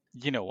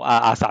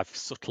 as I've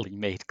subtly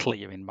made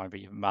clear in my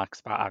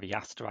remarks about Ari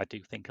Aster, I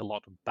do think a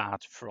lot of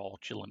bad,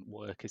 fraudulent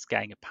work is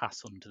getting a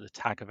pass under the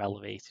tag of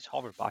elevated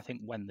horror. But I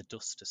think when the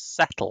dust has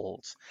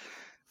settled,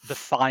 the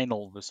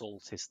final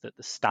result is that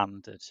the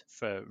standard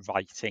for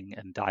writing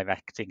and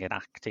directing and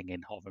acting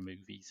in horror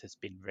movies has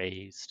been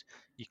raised.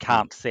 You Well,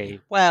 can't say, yeah.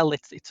 well,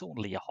 it's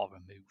only a horror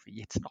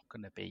movie. It's not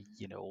going to be,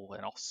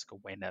 an Oscar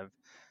winner.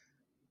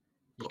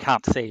 You But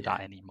can't say yeah,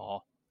 that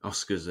anymore.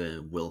 Oscars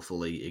are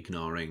willfully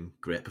ignoring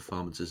great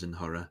performances in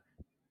horror.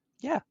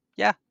 Yeah,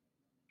 yeah.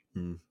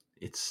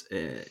 It's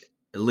a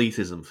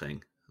elitism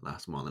thing.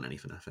 That's more than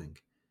anything, I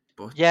think.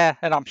 But Yeah,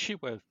 and I'm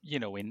sure,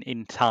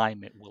 in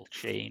time it will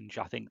change.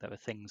 I think there are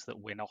things that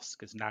win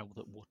Oscars now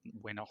that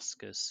wouldn't win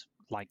Oscars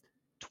like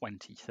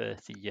 20,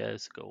 30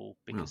 years ago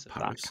well, because of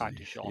that kind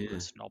of Parasite, genre yeah.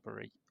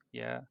 snobbery.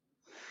 Yeah.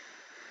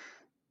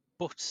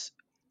 But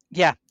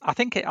yeah, I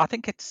think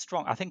it's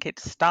strong. I think it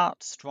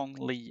starts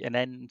strongly and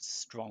ends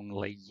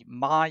strongly.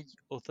 My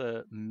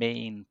other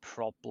main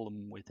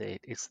problem with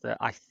it is that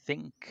I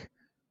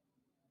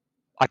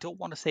don't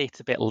want to say it's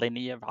a bit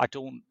linear. I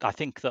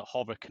think that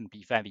horror can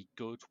be very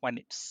good when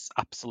it's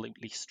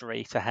absolutely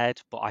straight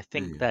ahead, but I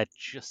think Yeah. they're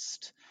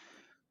just,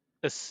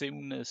 as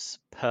soon as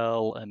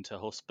Pearl and her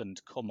husband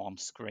come on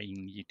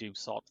screen, you do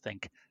sort of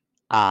think,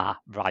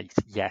 right,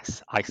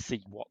 yes, I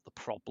see what the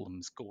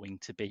problem's going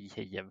to be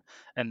here.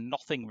 And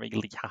nothing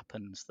really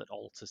happens that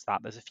alters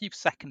that. There's a few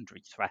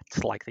secondary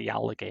threats like the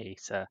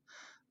alligator,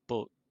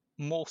 but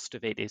most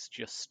of it is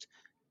just,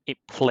 it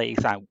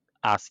plays out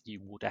as you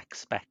would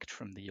expect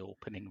from the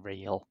opening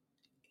reel.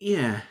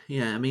 Yeah,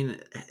 yeah. I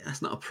mean,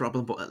 that's not a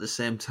problem, but at the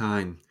same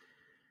time,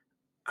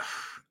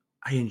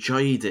 I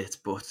enjoyed it,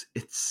 but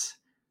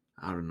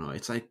I don't know,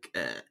 it's like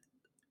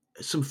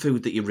some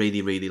food that you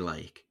really, really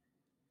like.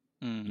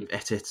 Mm. You've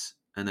ate it,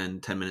 and then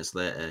 10 minutes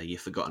later,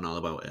 you've forgotten all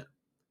about it.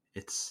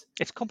 It's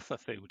It's comfort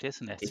food,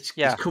 isn't it? it's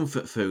Yeah,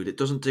 comfort food. It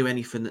doesn't do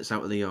anything that's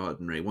out of the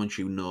ordinary. Once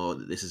you know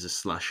that this is a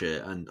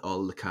slasher and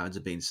all the cards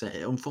are being set,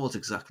 it unfolds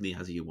exactly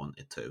as you want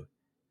it to.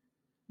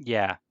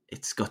 yeah,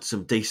 It's got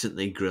some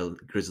decently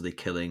grisly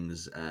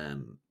killings,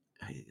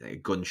 a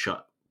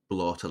gunshot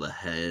blow to the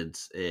head,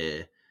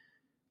 a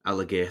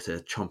alligator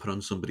chomping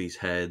on somebody's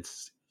head.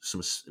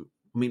 I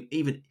mean,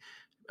 even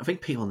I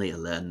think people need to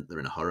learn that they're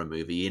in a horror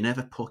movie. You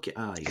never poke your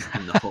eyes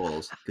in the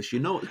holes because you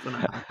know what's going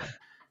to happen.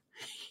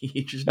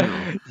 You just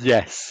know.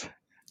 yes,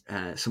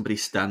 Somebody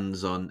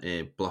stands on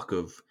a block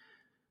of.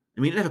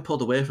 I mean, it never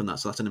pulled away from that,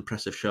 so that's an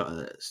impressive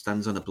shot.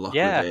 Stands on a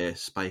block with yeah. a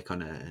spike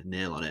on a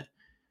nail on it.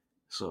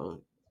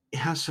 So it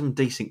has some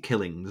decent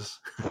killings,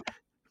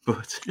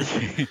 but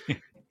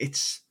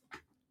it's.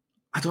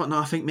 I don't know.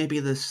 I think maybe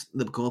the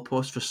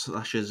goalpost for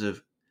slashers of.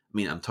 I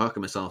mean, I'm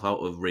talking myself out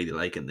of really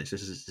liking this.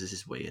 This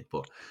is weird,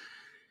 but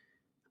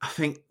I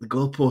think the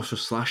goalpost for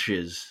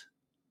slashers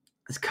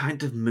has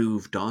kind of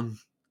moved on.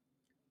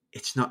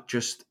 It's not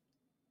just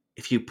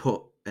if you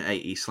put an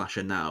 80s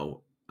slasher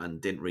now and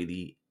didn't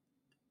really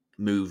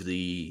move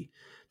the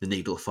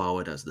needle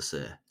forward, as they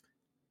say,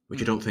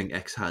 which I don't Mm. think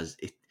X has.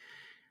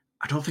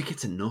 I don't think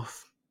it's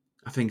enough.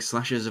 I think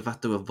slashers have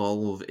had to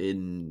evolve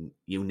in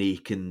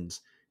unique and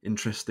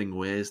interesting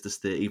ways to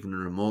stay even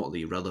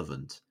remotely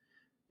relevant.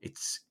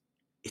 It's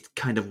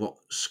kind of what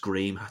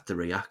Scream had to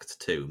react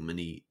to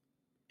many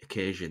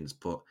occasions,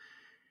 but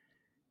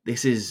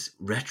this is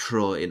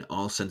retro in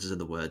all senses of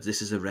the words.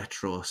 This is a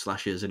retro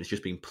slashers, and it's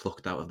just been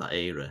plucked out of that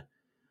era.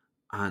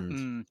 And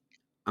Mm,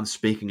 I'm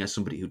speaking as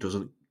somebody who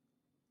doesn't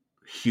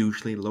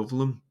hugely love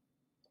them.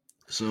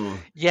 So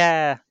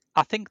yeah,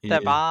 I think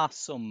there yeah, are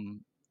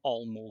some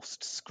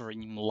almost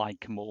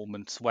Scream-like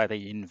moments where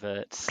they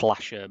invert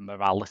slasher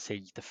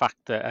morality. The fact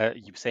that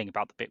you were saying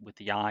about the bit with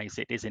the eyes,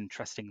 it is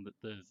interesting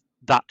that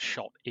that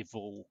shot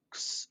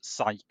evokes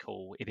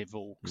Psycho. It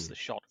evokes yeah, the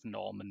shot of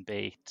Norman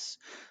Bates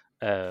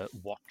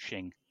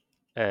watching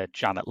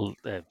Janet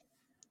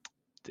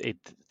it,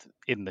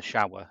 in the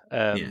shower.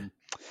 yeah.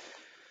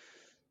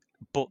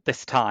 But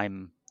this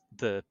time,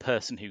 the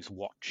person who's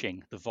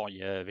watching, the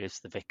voyeur, is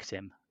the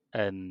victim.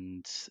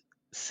 And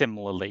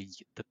similarly,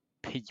 the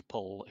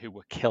people who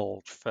were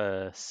killed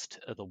first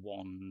are the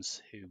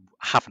ones who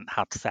haven't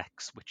had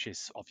sex, which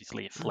is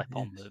obviously a Oh, flip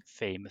on yes. the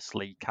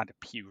famously kind of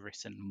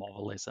Puritan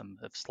moralism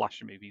of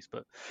slasher movies.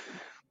 But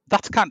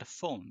that's kind of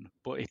fun,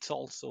 but it's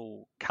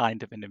also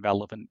kind of an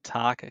irrelevant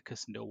target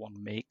because no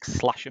one makes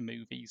slasher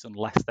movies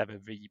unless they're a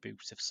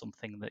reboot of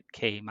something that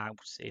came out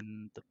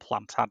in the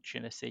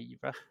Plantagenous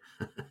era.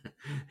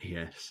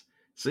 Yes.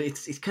 So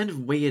it's kind of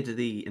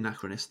weirdly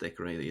anachronistic,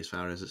 really, as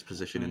far as its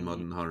position in Mm.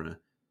 modern horror.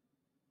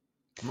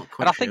 I'm not And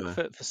quite I think sure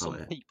for about some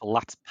it. people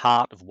that's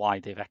part of why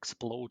they've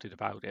exploded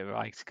about it,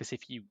 right? Because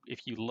if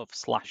you love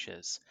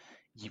slashers,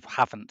 you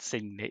haven't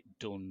seen it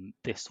done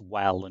this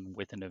well and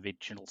with an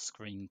original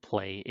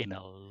screenplay in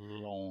a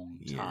long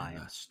Yeah, time.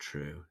 that's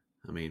true.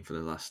 I mean, for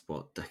the last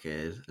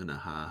decade and a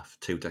half,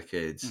 2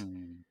 decades,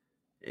 Mm.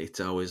 it's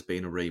always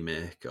been a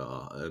remake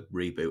or a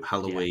reboot. Yeah.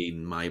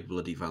 Halloween, My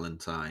Bloody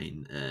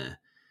Valentine. There's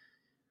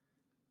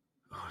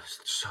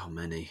so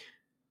many.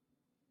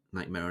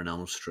 Nightmare on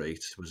Elm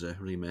Street was a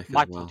remake as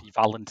My well. Bloody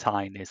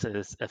Valentine is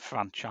a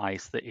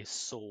franchise that is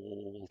so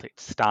old. It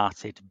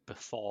started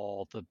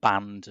before the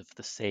band of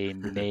the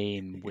same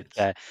name with Yes.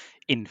 their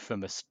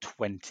infamous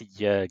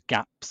 20-year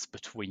gaps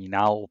between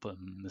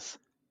albums.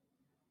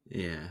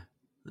 Yeah,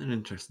 an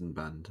interesting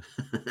band.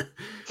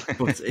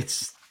 But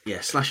it's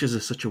yeah, slashers are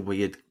such a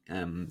weird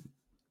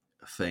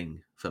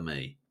thing for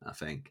me. I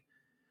think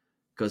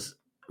because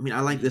I mean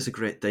I like this Mm. a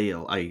great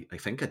deal. I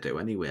think I do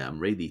anyway. I'm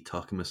really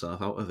talking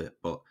myself out of it,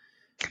 but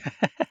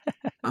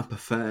I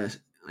prefer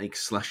like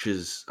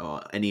slashers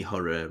or any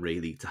horror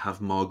really to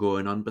have more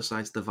going on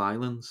besides the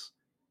violence.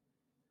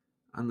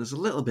 And there's a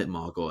little bit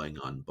more going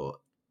on, but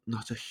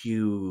not a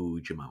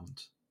huge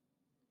amount.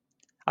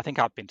 I think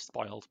I've been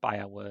spoiled by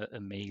our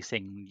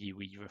amazing new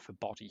era for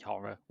body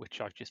horror, which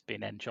I've just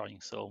been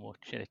enjoying so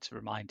much, and it's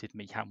reminded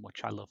me how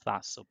much I love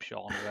that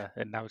subgenre.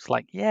 And now it's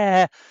like,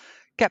 yeah,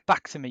 get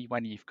back to me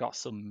when you've got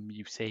some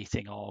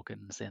mutating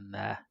organs in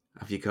there.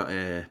 Have you got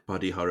a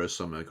body horror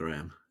summer,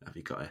 Graham? Have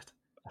you got it?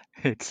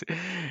 It's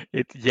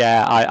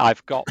yeah,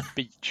 I've got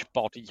beach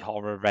body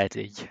horror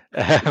ready.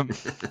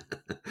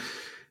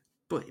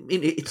 But I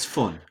mean, it's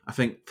fun. I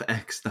think for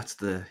X,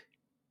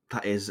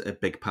 that is a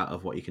big part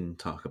of what you can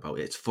talk about.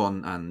 It's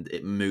fun and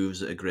it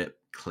moves at a great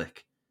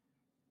click.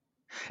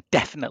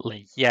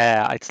 Definitely,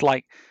 yeah. It's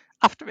like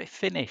after it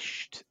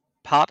finished,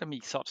 part of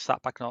me sort of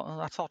sat back and thought,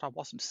 oh, I thought I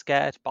wasn't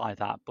scared by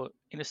that, but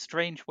in a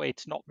strange way,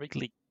 it's not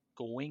really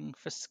going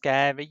for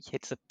scary.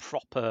 It's a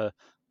proper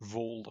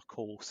roller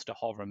coaster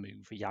horror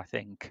movie, I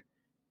think.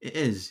 It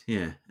is,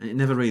 yeah. And it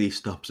never really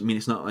stops. I mean,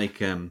 it's not like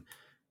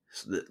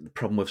the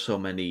problem with so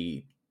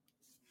many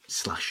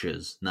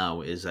slashers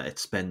now is that it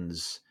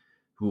spends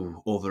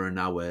over an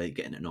hour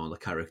getting to know the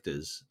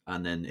characters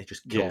and then it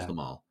just kills Yeah, them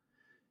all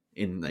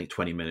in like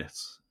 20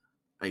 minutes.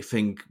 I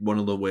think one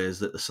of the ways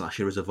that the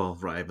slasher has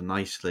evolved rather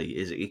nicely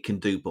is it can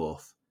do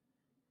both.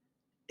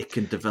 It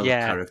can develop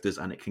yeah. characters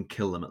and it can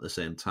kill them at the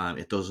same time.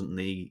 It doesn't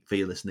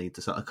feel this need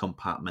to sort of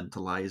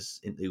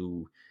compartmentalize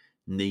into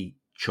neat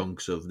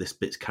chunks of this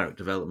bit's character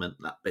development,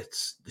 that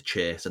bit's the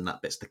chase, and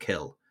that bit's the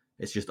kill.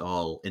 It's just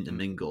all Mm,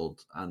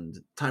 intermingled, and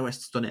Ty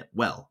West's done it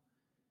well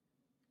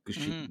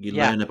because you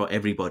yeah. learn about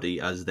everybody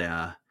as they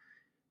are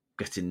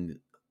getting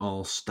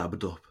all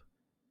stabbed up.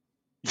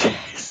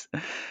 Yes,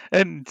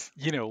 and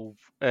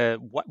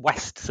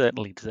West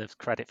certainly deserves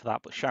credit for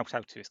that. But shout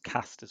out to his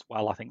cast as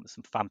well. I think there's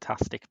some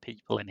fantastic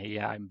people in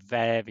here. I'm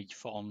very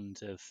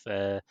fond of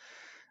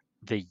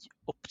the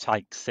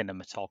uptight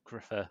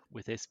cinematographer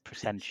with his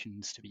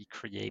pretensions to be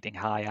creating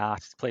high art.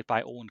 It's played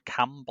by Owen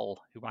Campbell,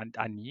 who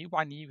I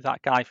knew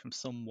that guy from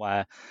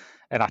somewhere,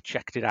 and I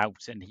checked it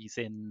out, and he's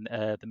in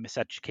the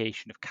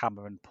Miseducation of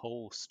Cameron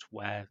Post,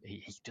 where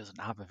he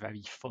doesn't have a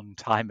very fun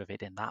time of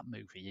it in that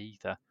movie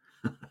either.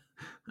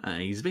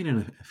 He's been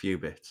in a few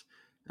bits.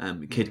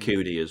 Kid Mm.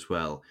 Cudi as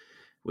well,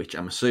 which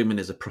I'm assuming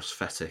is a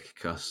prosthetic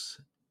because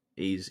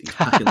he's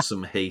packing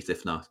some heat,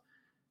 if not.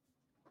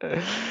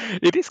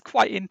 It is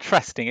quite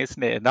interesting,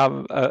 isn't it?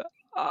 And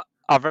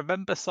I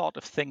remember sort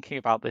of thinking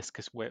about this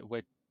because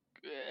we're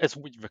as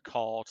we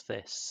record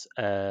this,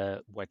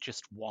 we're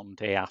just one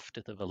day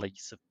after the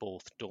release of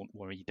both Don't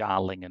Worry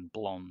Darling and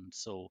Blonde.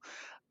 So,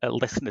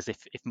 listeners, if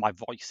my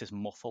voice is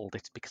muffled,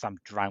 it's because I'm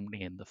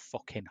drowning in the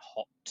fucking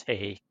hot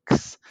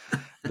takes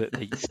that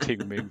these two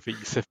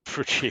movies have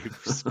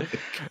produced.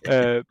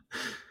 Okay.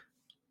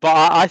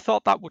 But I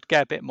thought that would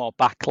get a bit more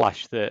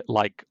backlash, that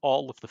like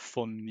all of the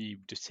fun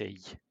nudity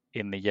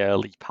in the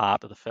early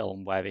part of the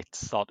film where it's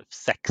sort of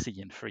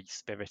sexy and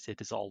free-spirited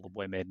as all the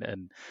women,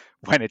 and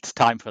when it's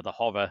time for the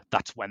horror,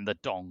 that's when the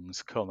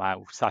dongs come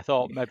out. I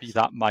thought maybe Yes.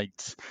 that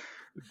might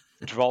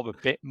draw a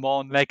bit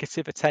more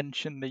negative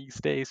attention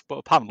these days, but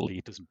apparently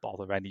it doesn't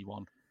bother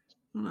anyone.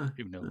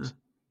 Who knows?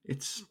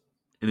 It's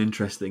an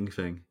interesting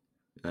thing.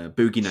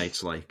 Boogie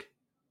Nights like.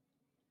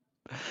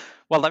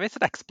 Well, there is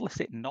an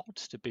explicit nod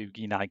to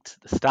Boogie Nights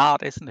at the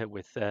start, isn't it,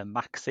 with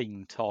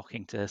Maxine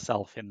talking to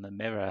herself in the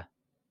mirror.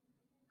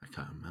 I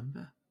can't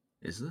remember.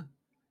 Is there?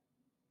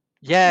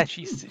 Yeah,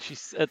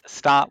 she's at the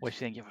start where she's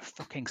saying you're a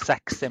fucking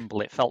sex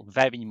symbol. It felt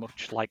very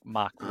much like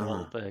Mark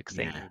Wahlberg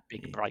saying yeah, you're a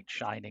big, yeah. bright,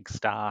 shining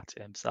star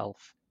to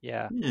himself.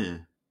 Yeah. Yeah.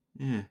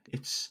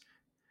 It's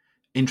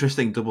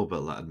interesting double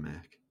bill that'd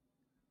make.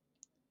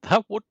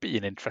 That would be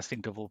an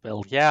interesting double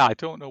bill. Yeah, I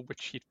don't know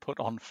which you'd put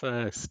on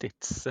first.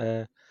 It's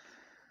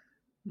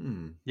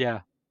yeah.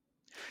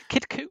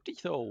 Kid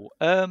Cudi though,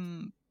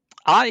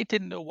 I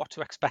didn't know what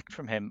to expect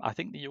from him. I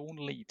think the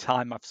only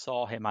time I've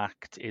saw him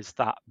act is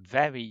that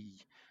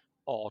very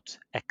odd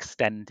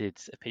extended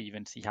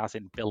appearance he has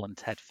in Bill and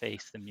Ted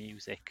Face the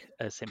Music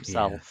as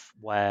himself,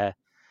 where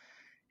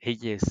he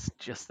is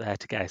just there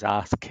to get his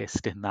ass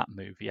kissed in that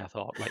movie. I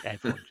thought like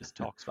everyone just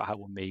talks about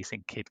how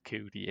amazing Kid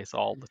Cudi is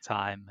all the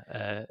time,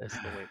 as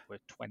though it were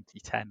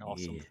 2010 or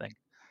something.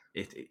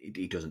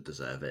 He doesn't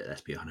deserve it. Let's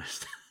be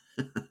honest.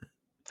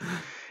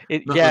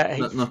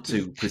 Yeah, not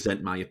to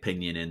present my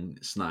opinion in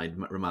snide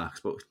remarks,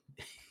 but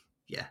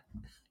yeah,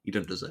 he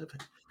doesn't deserve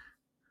it.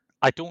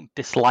 I don't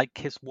dislike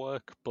his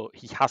work, but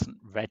he hasn't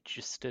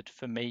registered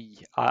for me.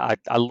 I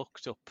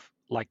looked up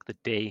like the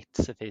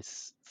dates of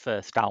his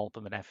first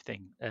album and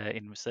everything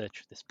in research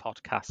for this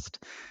podcast,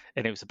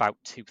 and it was about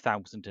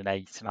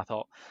 2008. And I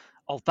thought,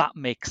 oh, that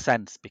makes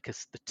sense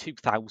because the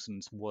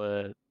 2000s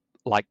were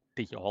like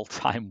the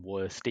all-time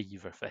worst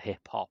era for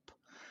hip hop.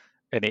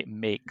 And it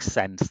makes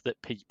sense that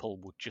people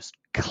would just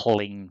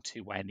cling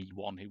to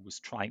anyone who was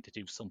trying to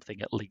do something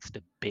at least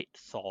a bit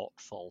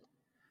thoughtful.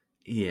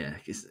 Yeah,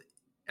 because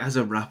as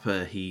a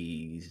rapper,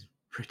 he's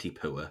pretty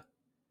poor.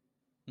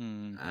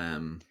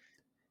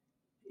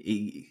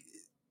 He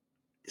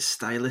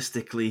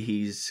stylistically,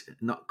 he's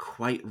not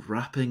quite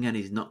rapping and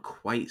he's not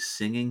quite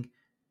singing.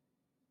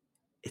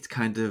 It's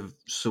kind of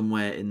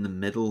somewhere in the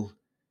middle,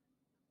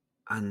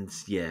 and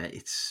yeah,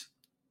 it's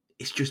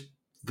just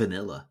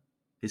vanilla.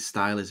 His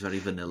style is very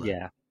vanilla.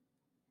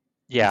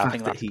 Yeah, I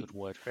think that's a good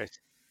word for it.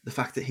 The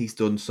fact that he's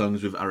done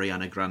songs with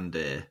Ariana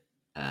Grande,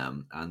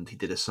 and he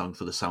did a song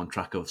for the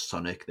soundtrack of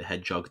Sonic the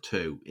Hedgehog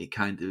 2, it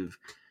kind of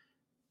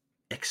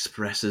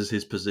expresses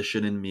his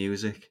position in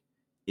music.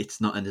 It's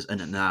not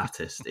an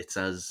artist, it's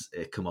as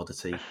a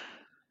commodity.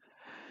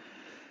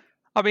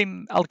 I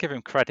mean, I'll give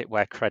him credit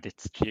where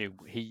credit's due.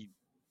 He,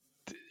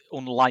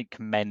 unlike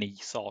many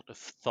sort of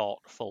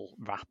thoughtful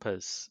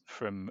rappers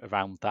from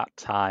around that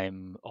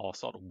time, or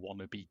sort of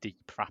wannabe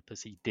deep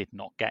rappers, he did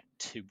not get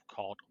too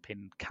caught up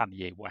in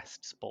Kanye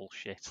West's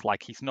bullshit.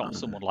 Like, he's not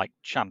someone like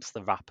Chance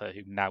the Rapper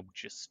who now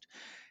just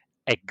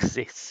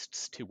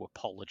exists to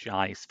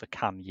apologise for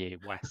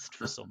Kanye West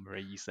for some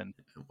reason.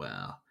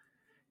 Well,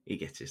 he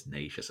gets his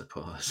niche, I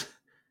suppose.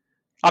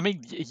 I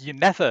mean, you're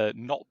never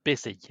not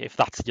busy if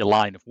that's your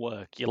line of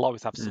work. You'll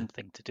always have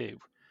something to do.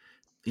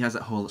 He has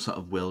that whole sort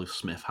of Will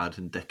Smith had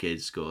in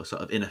decades ago,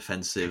 sort of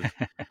inoffensive,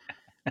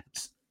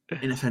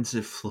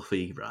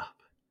 fluffy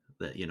rap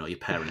that your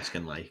parents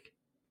can like.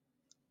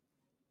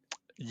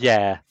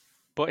 Yeah,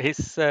 but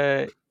his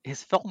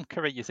film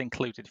career has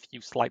included a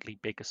few slightly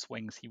bigger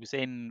swings. He was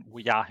in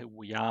We Are Who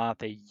We Are,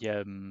 the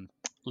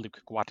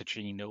Luca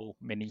Guadagnino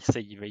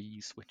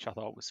mini-series, which I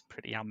thought was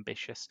pretty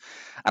ambitious.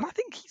 And I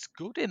think he's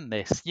good in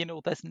this.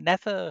 There's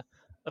never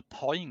a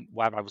point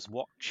where I was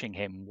watching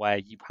him where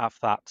you have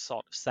that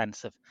sort of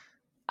sense of,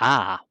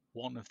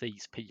 one of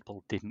these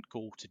people didn't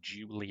go to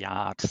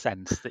Juilliard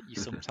sense that you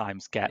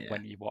sometimes get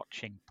when you're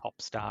watching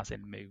pop stars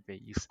in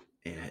movies.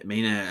 Yeah, I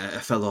mean, a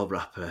fellow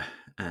rapper,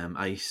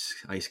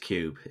 Ice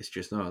Cube. It's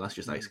just that's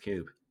just Ice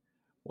Cube.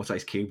 What's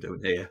Ice Cube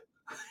doing here?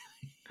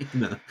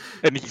 No.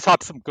 And he's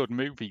had some good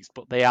movies,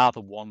 but they are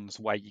the ones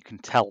where you can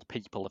tell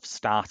people have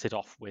started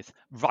off with,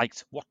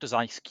 right, what does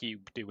Ice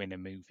Cube do in a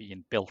movie,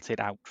 and built it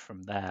out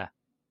from there.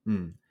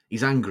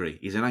 He's angry.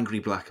 He's an angry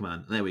black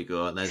man. There we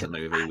go. There's a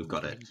movie. We've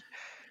got it.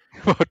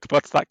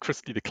 What's that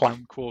Krusty the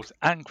Clown quote?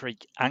 Angry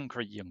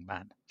young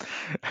man.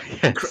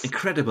 Yes.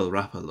 Incredible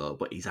rapper though,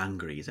 but he's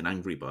angry. He's an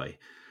angry boy.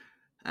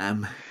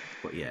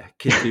 But yeah,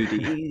 Kid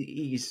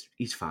Cudi,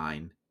 he's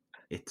fine.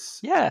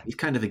 He's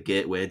kind of a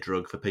gateway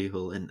drug for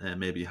people in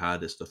maybe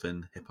harder stuff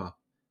in hip hop.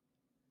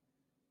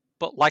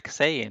 But like I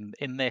say,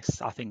 in this,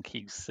 I think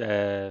he's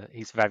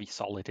very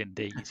solid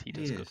indeed. He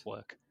does good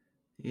work.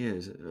 He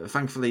is.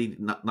 Thankfully,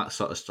 not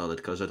sort of solid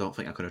because I don't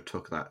think I could have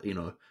took that,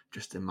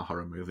 just in my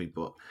horror movie.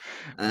 But,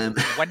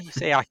 When you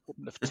say I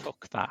couldn't have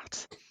took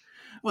that,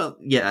 well,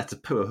 yeah, it's a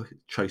poor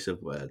choice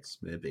of words,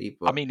 maybe.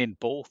 I But mean in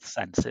both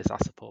senses, I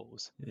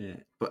suppose. yeah,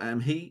 but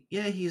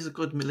he's a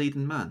good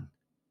leading man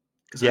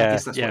because I Yeah,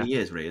 guess that's what yeah. he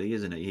is, really,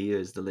 isn't he? He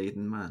is the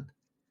leading man.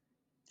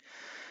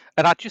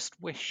 And I just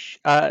wish,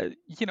 I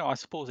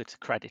suppose it's a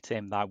credit to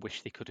him that I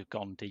wish they could have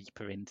gone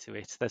deeper into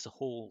it. There's a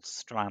whole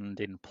strand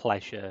in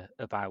Pleasure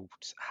about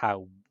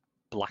how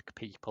black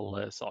people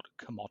are sort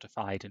of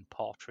commodified and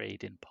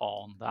portrayed in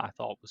porn that I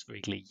thought was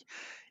really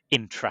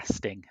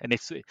interesting. And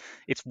it's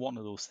one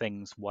of those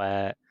things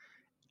where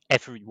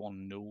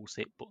everyone knows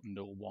it, but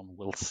no one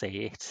will say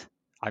it.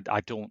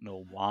 I don't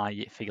know why.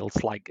 It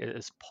feels like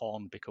as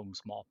porn becomes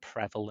more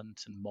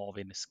prevalent and more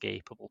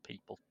inescapable,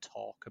 people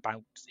talk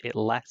about it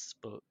less.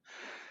 But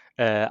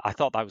I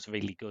thought that was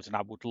really good, and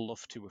I would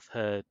love to have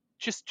heard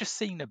just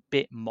seen a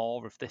bit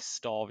more of this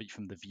story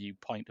from the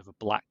viewpoint of a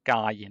black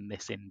guy in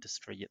this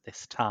industry at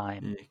this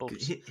time. Yeah, But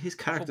his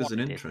for character's what an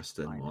it is, it's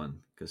interesting fine. one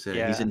because he's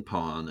Yeah. in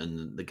porn,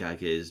 and the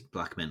gag is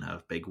black men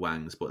have big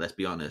wangs. But let's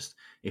be honest,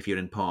 if you're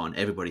in porn,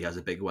 everybody has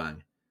a big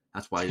wang.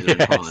 That's why they're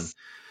in porn. Yes.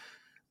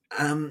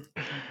 Um,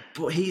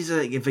 but he's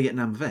a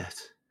Vietnam vet.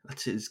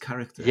 That's his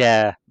character.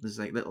 Yeah. There's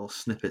like little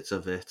snippets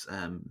of it.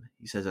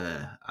 He says,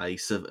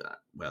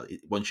 well,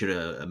 once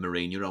you're a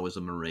Marine, you're always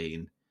a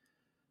Marine.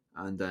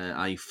 And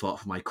I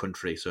fought for my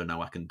country, so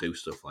now I can do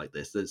stuff like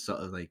this. There's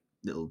sort of like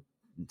little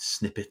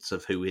snippets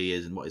of who he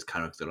is and what his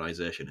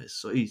characterization is.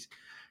 So he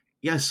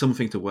has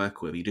something to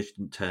work with. He just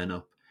didn't turn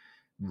up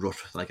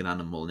rough like an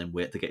animal and then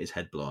wait to get his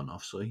head blown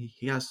off. So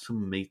he has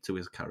some meat to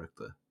his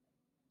character.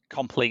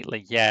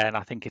 Completely, yeah, and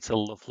I think it's a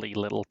lovely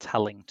little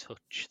telling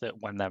touch that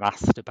when they're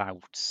asked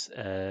about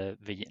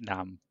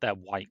Vietnam, their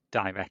white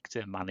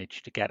director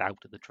managed to get out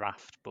of the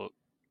draft, but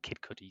Kid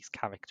Cudi's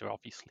character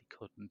obviously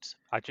couldn't.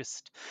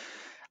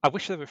 I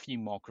wish there were a few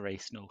more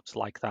grace notes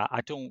like that.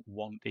 I don't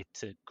want it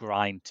to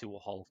grind to a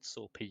halt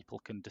so people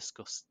can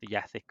discuss the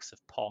ethics of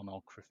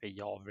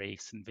pornography or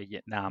race in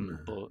Vietnam, No,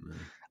 but no.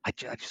 I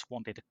just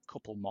wanted a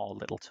couple more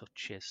little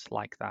touches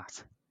like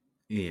that.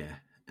 Yeah.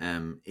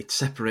 It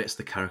separates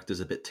the characters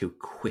a bit too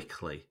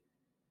quickly.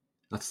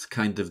 That's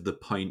kind of the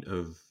point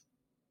of,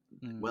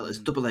 well, it's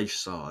Mm, double-edged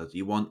sword.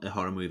 You want a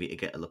horror movie to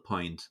get to the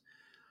point,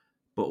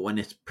 but when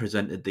it's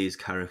presented these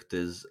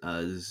characters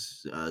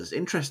as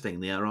interesting,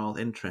 they are all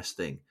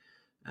interesting.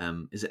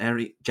 Is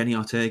it Jenny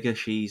Ortega?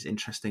 She's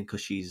interesting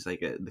because she's like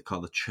they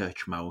call her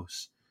church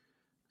mouse.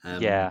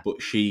 yeah.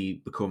 But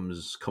she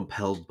becomes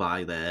compelled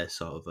by their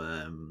sort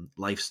of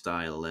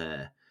lifestyle,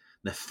 their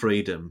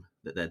freedom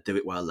that they do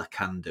it while they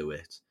can do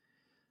it.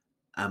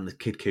 And the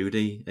Kid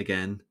Cudi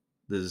again.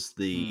 There's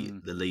the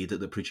Mm. leader,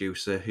 the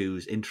producer,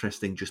 who's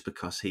interesting just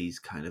because he's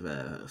kind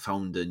of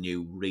found a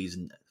new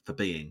reason for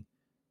being,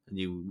 a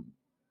new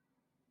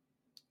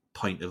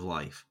point of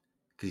life,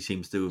 because he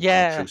seems to have gone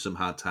Yeah. through some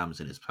hard times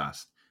in his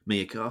past.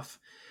 Mia Goth,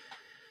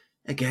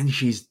 again,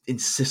 she's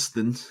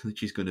insistent that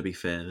she's going to be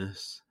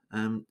famous.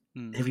 Mm.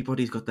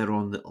 Everybody's got their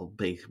own little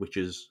beat, which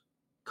is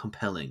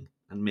compelling,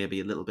 and maybe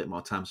a little bit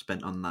more time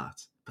spent on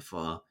that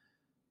before,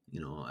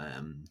 you know,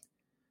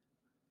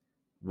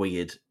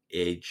 weird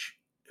age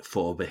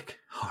phobic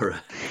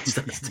horror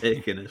starts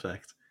taking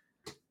effect.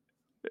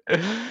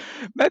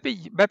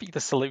 Maybe the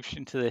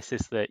solution to this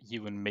is that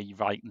you and me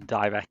write and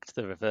direct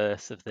the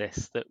reverse of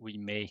this, that we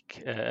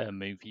make a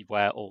movie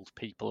where old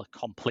people are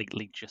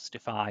completely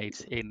justified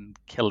in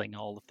killing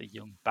all of the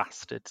young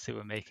bastards who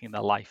are making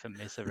their life a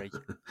misery.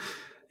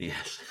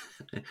 Yes,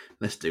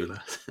 let's do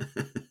that.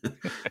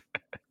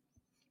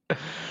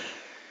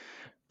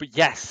 But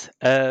yes,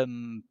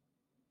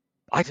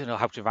 I don't know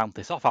how to round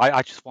this off.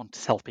 I just want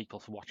to tell people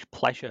to watch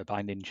Pleasure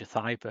by Ninja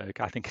Thyberg.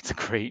 I think it's a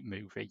great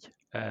movie.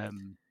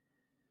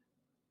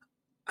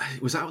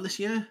 Was that out this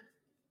year?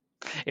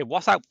 It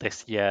was out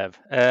this year.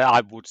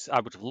 I would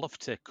have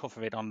loved to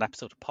cover it on an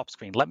episode of Pop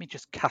Screen. Let me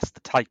just cast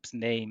the types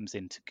names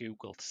into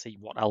Google to see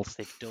what else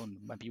they've done.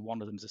 Maybe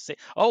one of them's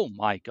Oh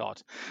my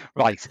god!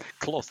 Right,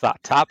 close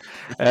that tab.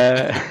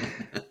 Uh,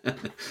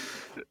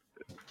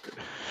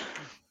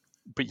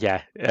 but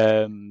yeah,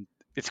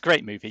 it's a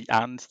great movie,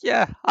 and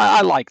yeah,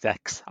 I like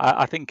Dex.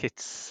 I think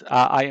it's.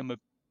 I am a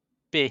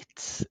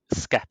bit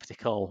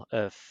skeptical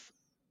of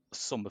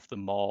some of the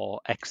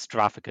more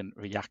extravagant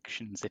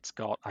reactions it's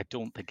got. I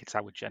don't think it's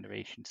our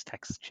generation's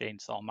Texas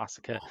Chainsaw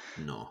Massacre, Oh,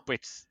 no. but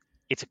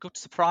it's a good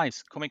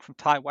surprise coming from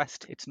Ty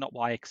West. It's not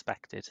what I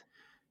expected.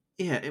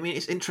 Yeah, I mean,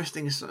 it's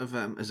interesting as sort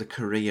of as a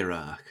career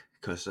arc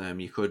because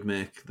you could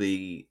make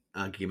the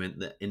argument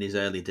that in his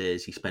early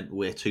days he spent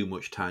way too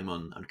much time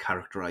on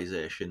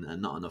characterization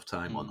and not enough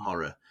time on Mm.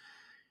 horror,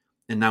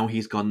 and now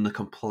he's gone the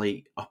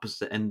complete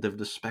opposite end of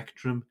the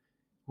spectrum,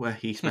 where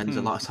he spends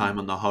a lot of time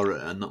on the horror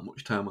and not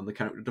much time on the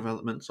character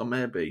development. So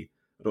maybe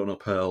I don't know,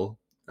 Pearl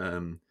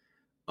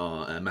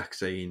or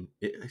Maxine,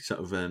 it sort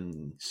of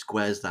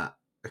squares that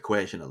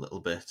equation a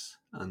little bit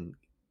and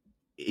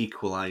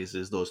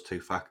equalizes those two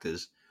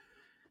factors.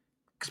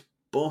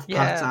 Both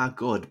parts Yeah, are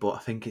good, but I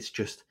think it's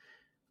just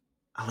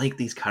I like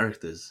these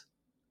characters.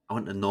 I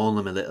want to know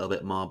them a little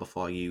bit more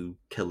before you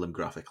kill them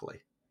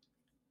graphically.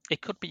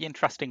 It could be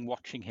interesting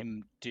watching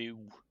him do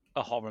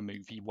a horror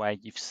movie where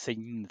you've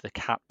seen the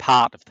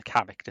part of the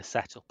character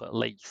set up at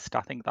least.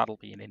 I think that'll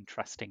be an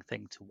interesting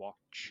thing to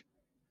watch.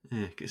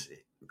 Yeah, because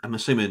I'm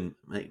assuming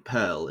like,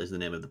 Pearl is the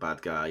name of the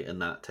bad guy,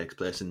 and that takes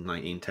place in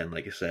 1910,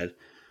 like I said.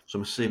 So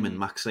I'm assuming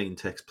Maxine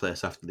takes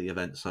place after the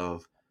events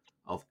of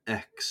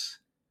X.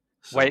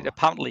 So Wait,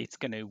 apparently it's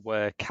going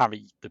to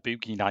carry the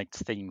Boogie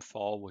Nights theme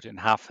forward and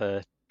have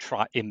her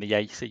in the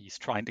 80s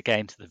trying to get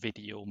into the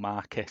video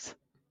market.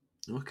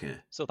 okay,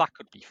 So that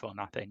could be fun,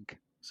 I think.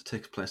 so it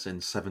takes place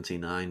in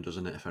 79,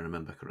 doesn't it? If I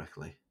remember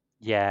correctly.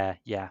 Yeah.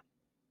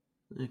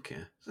 Okay,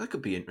 so that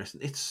could be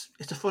interesting. It's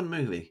a fun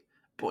movie,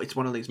 but it's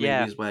one of these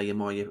Yeah. movies where the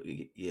more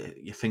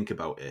you think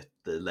about it,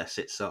 the less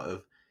it sort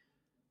of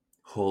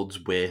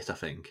holds weight, I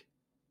think.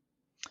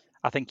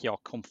 I think your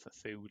comfort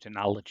food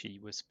analogy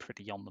was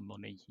pretty on the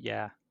money.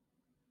 Yeah.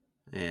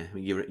 Yeah,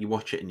 you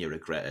watch it and you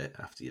regret it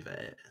after you've ate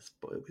it,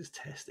 but it was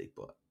tasty.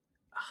 But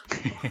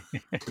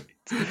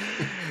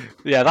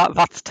yeah,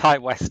 that's Ty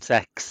West's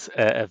X,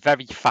 a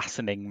very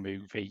fascinating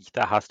movie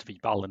that has to be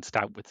balanced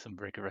out with some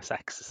rigorous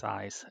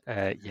exercise.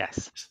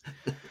 Yes.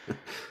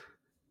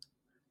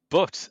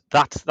 But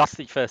that's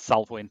the first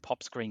salvo in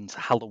Pop Screen's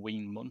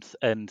Halloween month,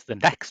 and the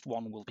next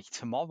one will be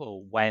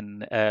tomorrow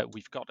when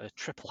we've got a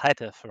triple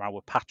header for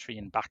our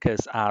Patreon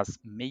backers as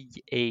me,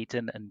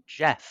 Aidan, and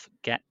Jeff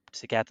get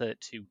together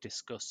to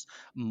discuss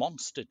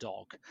Monster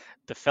Dog,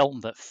 the film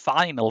that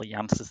finally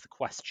answers the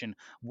question,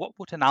 what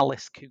would an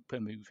Alice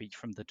Cooper movie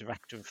from the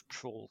director of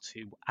Troll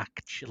 2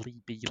 actually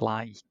be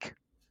like?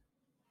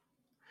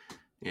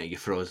 yeah, you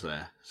froze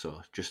there,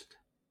 so just.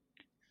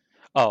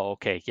 Oh,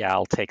 okay. Yeah,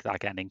 I'll take that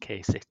again in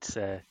case it's.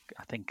 I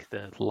think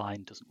the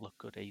line doesn't look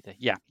good either.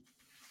 Yeah.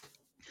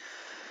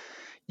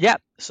 Yeah,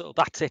 so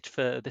that's it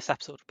for this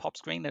episode of Pop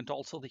Screen and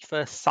also the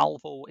first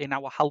salvo in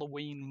our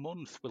Halloween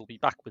month. We'll be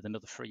back with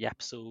another free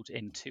episode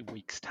in 2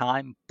 weeks'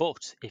 time.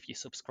 But if you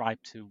subscribe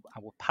to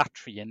our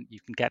Patreon, you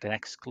can get an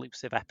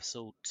exclusive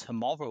episode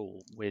tomorrow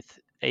with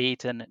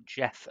Aidan,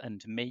 Jeff,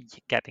 and me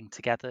getting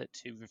together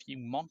to review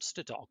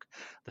Monster Dog,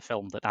 the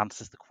film that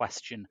answers the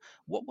question,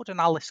 what would an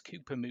Alice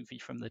Cooper movie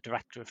from the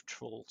director of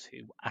Troll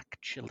 2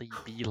 actually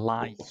be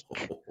like?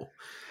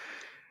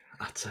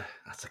 That's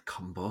a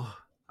combo.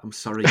 I'm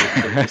sorry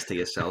you've done this to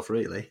yourself,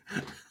 really.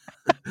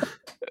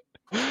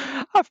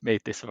 I've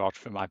made this rod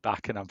for my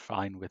back and I'm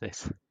fine with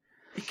it.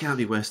 It can't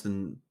be worse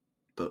than,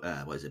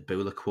 what is it,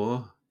 Bula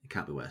Quo? It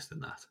can't be worse than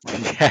that.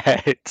 Yeah,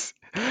 it's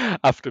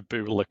after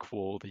Bula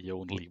Quo, the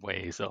only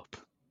way is up.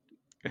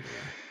 Yeah.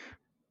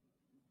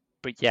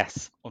 But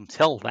yes,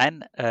 until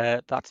then,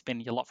 that's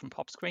been your lot from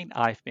Pop Screen.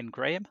 I've been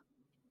Graham.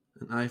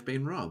 And I've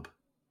been Rob.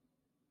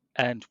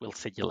 And we'll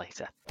see you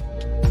later.